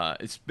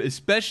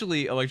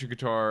 especially electric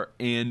guitar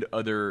and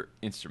other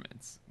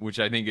instruments, which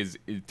I think is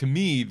to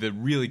me the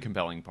really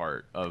compelling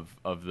part of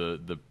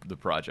the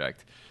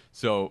project.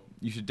 So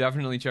you should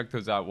definitely check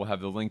those out. We'll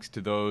have the links to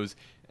those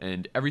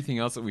and everything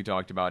else that we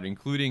talked about,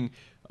 including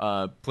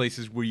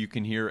places where you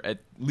can hear at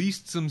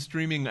least some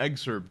streaming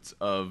excerpts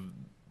of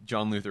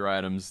John Luther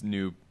Adams'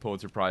 new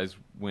Pulitzer Prize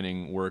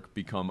winning work,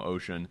 Become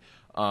Ocean.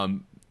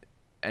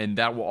 And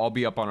that will all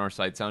be up on our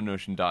site,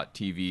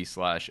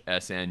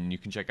 soundnotion.tv/SN. You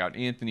can check out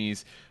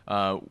Anthony's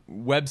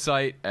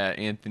website at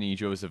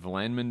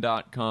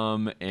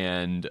anthonyjosephlanman.com,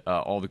 and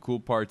all the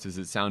cool parts is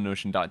at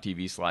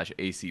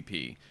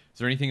soundnotion.tv/ACP. Is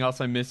there anything else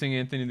I'm missing,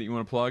 Anthony, that you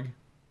want to plug?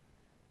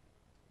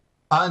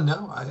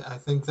 No, I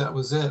think that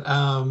was it.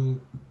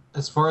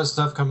 As far as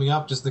stuff coming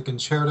up, just the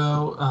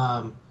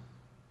concerto.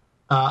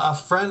 A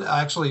friend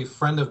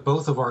of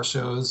both of our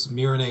shows,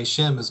 Mirane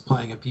Shim, is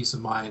playing a piece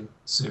of mine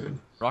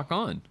soon. Rock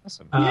on.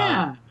 Awesome.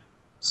 Yeah.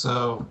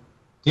 So,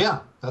 yeah,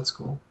 that's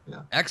cool.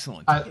 Yeah.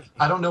 Excellent.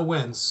 I don't know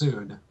when,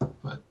 soon,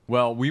 but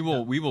Well, we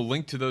will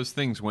link to those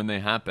things when they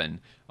happen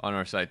on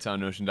our site,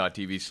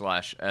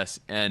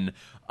 soundnotion.tv/SN.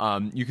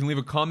 You can leave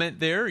a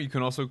comment there. You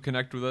can also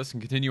connect with us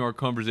and continue our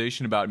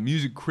conversation about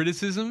music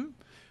criticism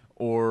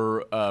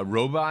or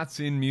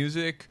robots in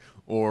music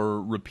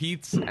or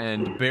repeats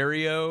and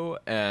Barrio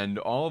and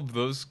all of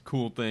those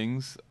cool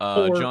things.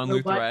 Or John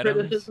Luther Adams.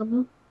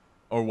 criticism.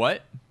 Or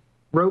what?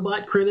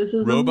 Robot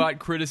criticism. Robot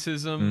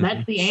criticism.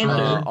 That's the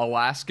answer.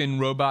 Alaskan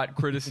robot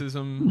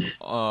criticism.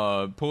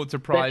 Pulitzer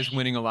Prize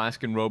winning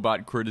Alaskan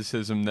robot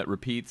criticism that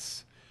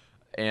repeats.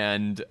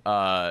 And,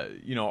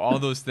 all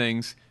those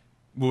things.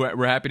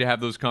 We're happy to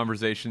have those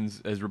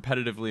conversations as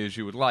repetitively as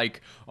you would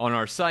like on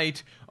our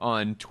site,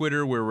 on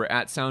Twitter, where we're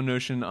at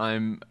SoundNotion.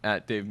 I'm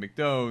at Dave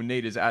McDowell.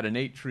 Nate is at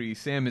Tree.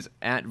 Sam is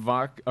at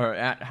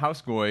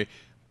Housegoy.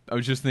 I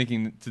was just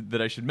thinking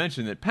that I should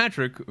mention that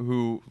Patrick,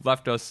 who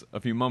left us a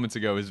few moments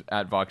ago, is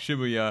at Vox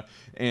Shibuya,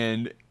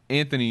 and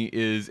Anthony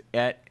is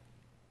at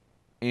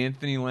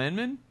Anthony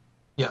Lanman?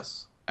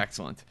 Yes.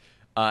 Excellent.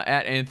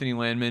 At Anthony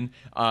Lanman.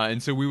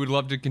 And so we would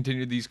love to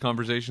continue these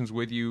conversations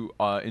with you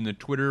in the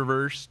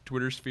Twitterverse,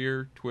 Twitter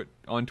sphere,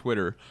 on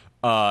Twitter.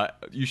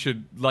 You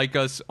should like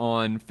us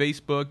on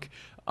Facebook,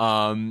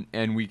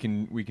 and we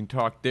can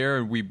talk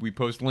there. We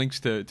post links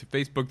to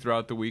Facebook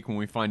throughout the week when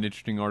we find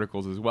interesting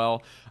articles as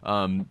well.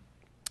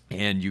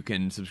 And you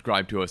can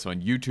subscribe to us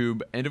on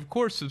YouTube, and of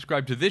course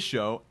subscribe to this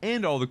show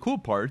and all the cool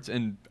parts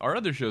and our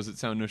other shows at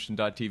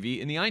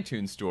SoundNotion.tv in the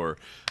iTunes store,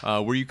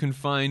 where you can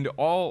find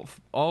all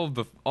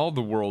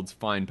the world's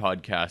fine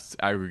podcasts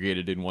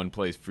aggregated in one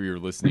place for your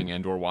listening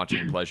and or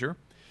watching pleasure.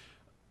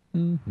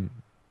 Mm-hmm.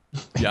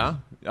 Yeah,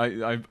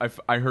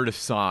 I heard a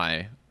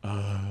sigh.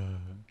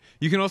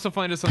 You can also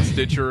find us on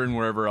Stitcher and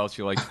wherever else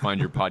you like to find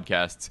your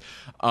podcasts.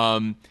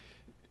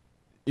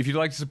 If you'd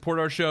like to support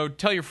our show,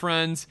 tell your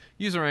friends,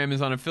 use our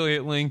Amazon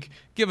affiliate link,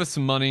 give us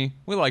some money.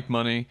 We like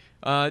money.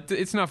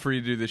 It's not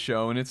free to do this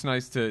show, and it's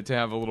nice to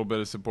have a little bit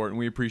of support, and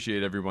we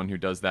appreciate everyone who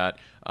does that.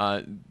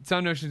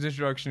 SoundNotion's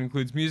introduction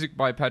includes music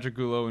by Patrick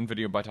Gullo and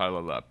video by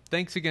Tyler Lepp.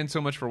 Thanks again so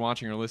much for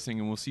watching or listening,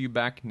 and we'll see you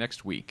back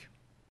next week.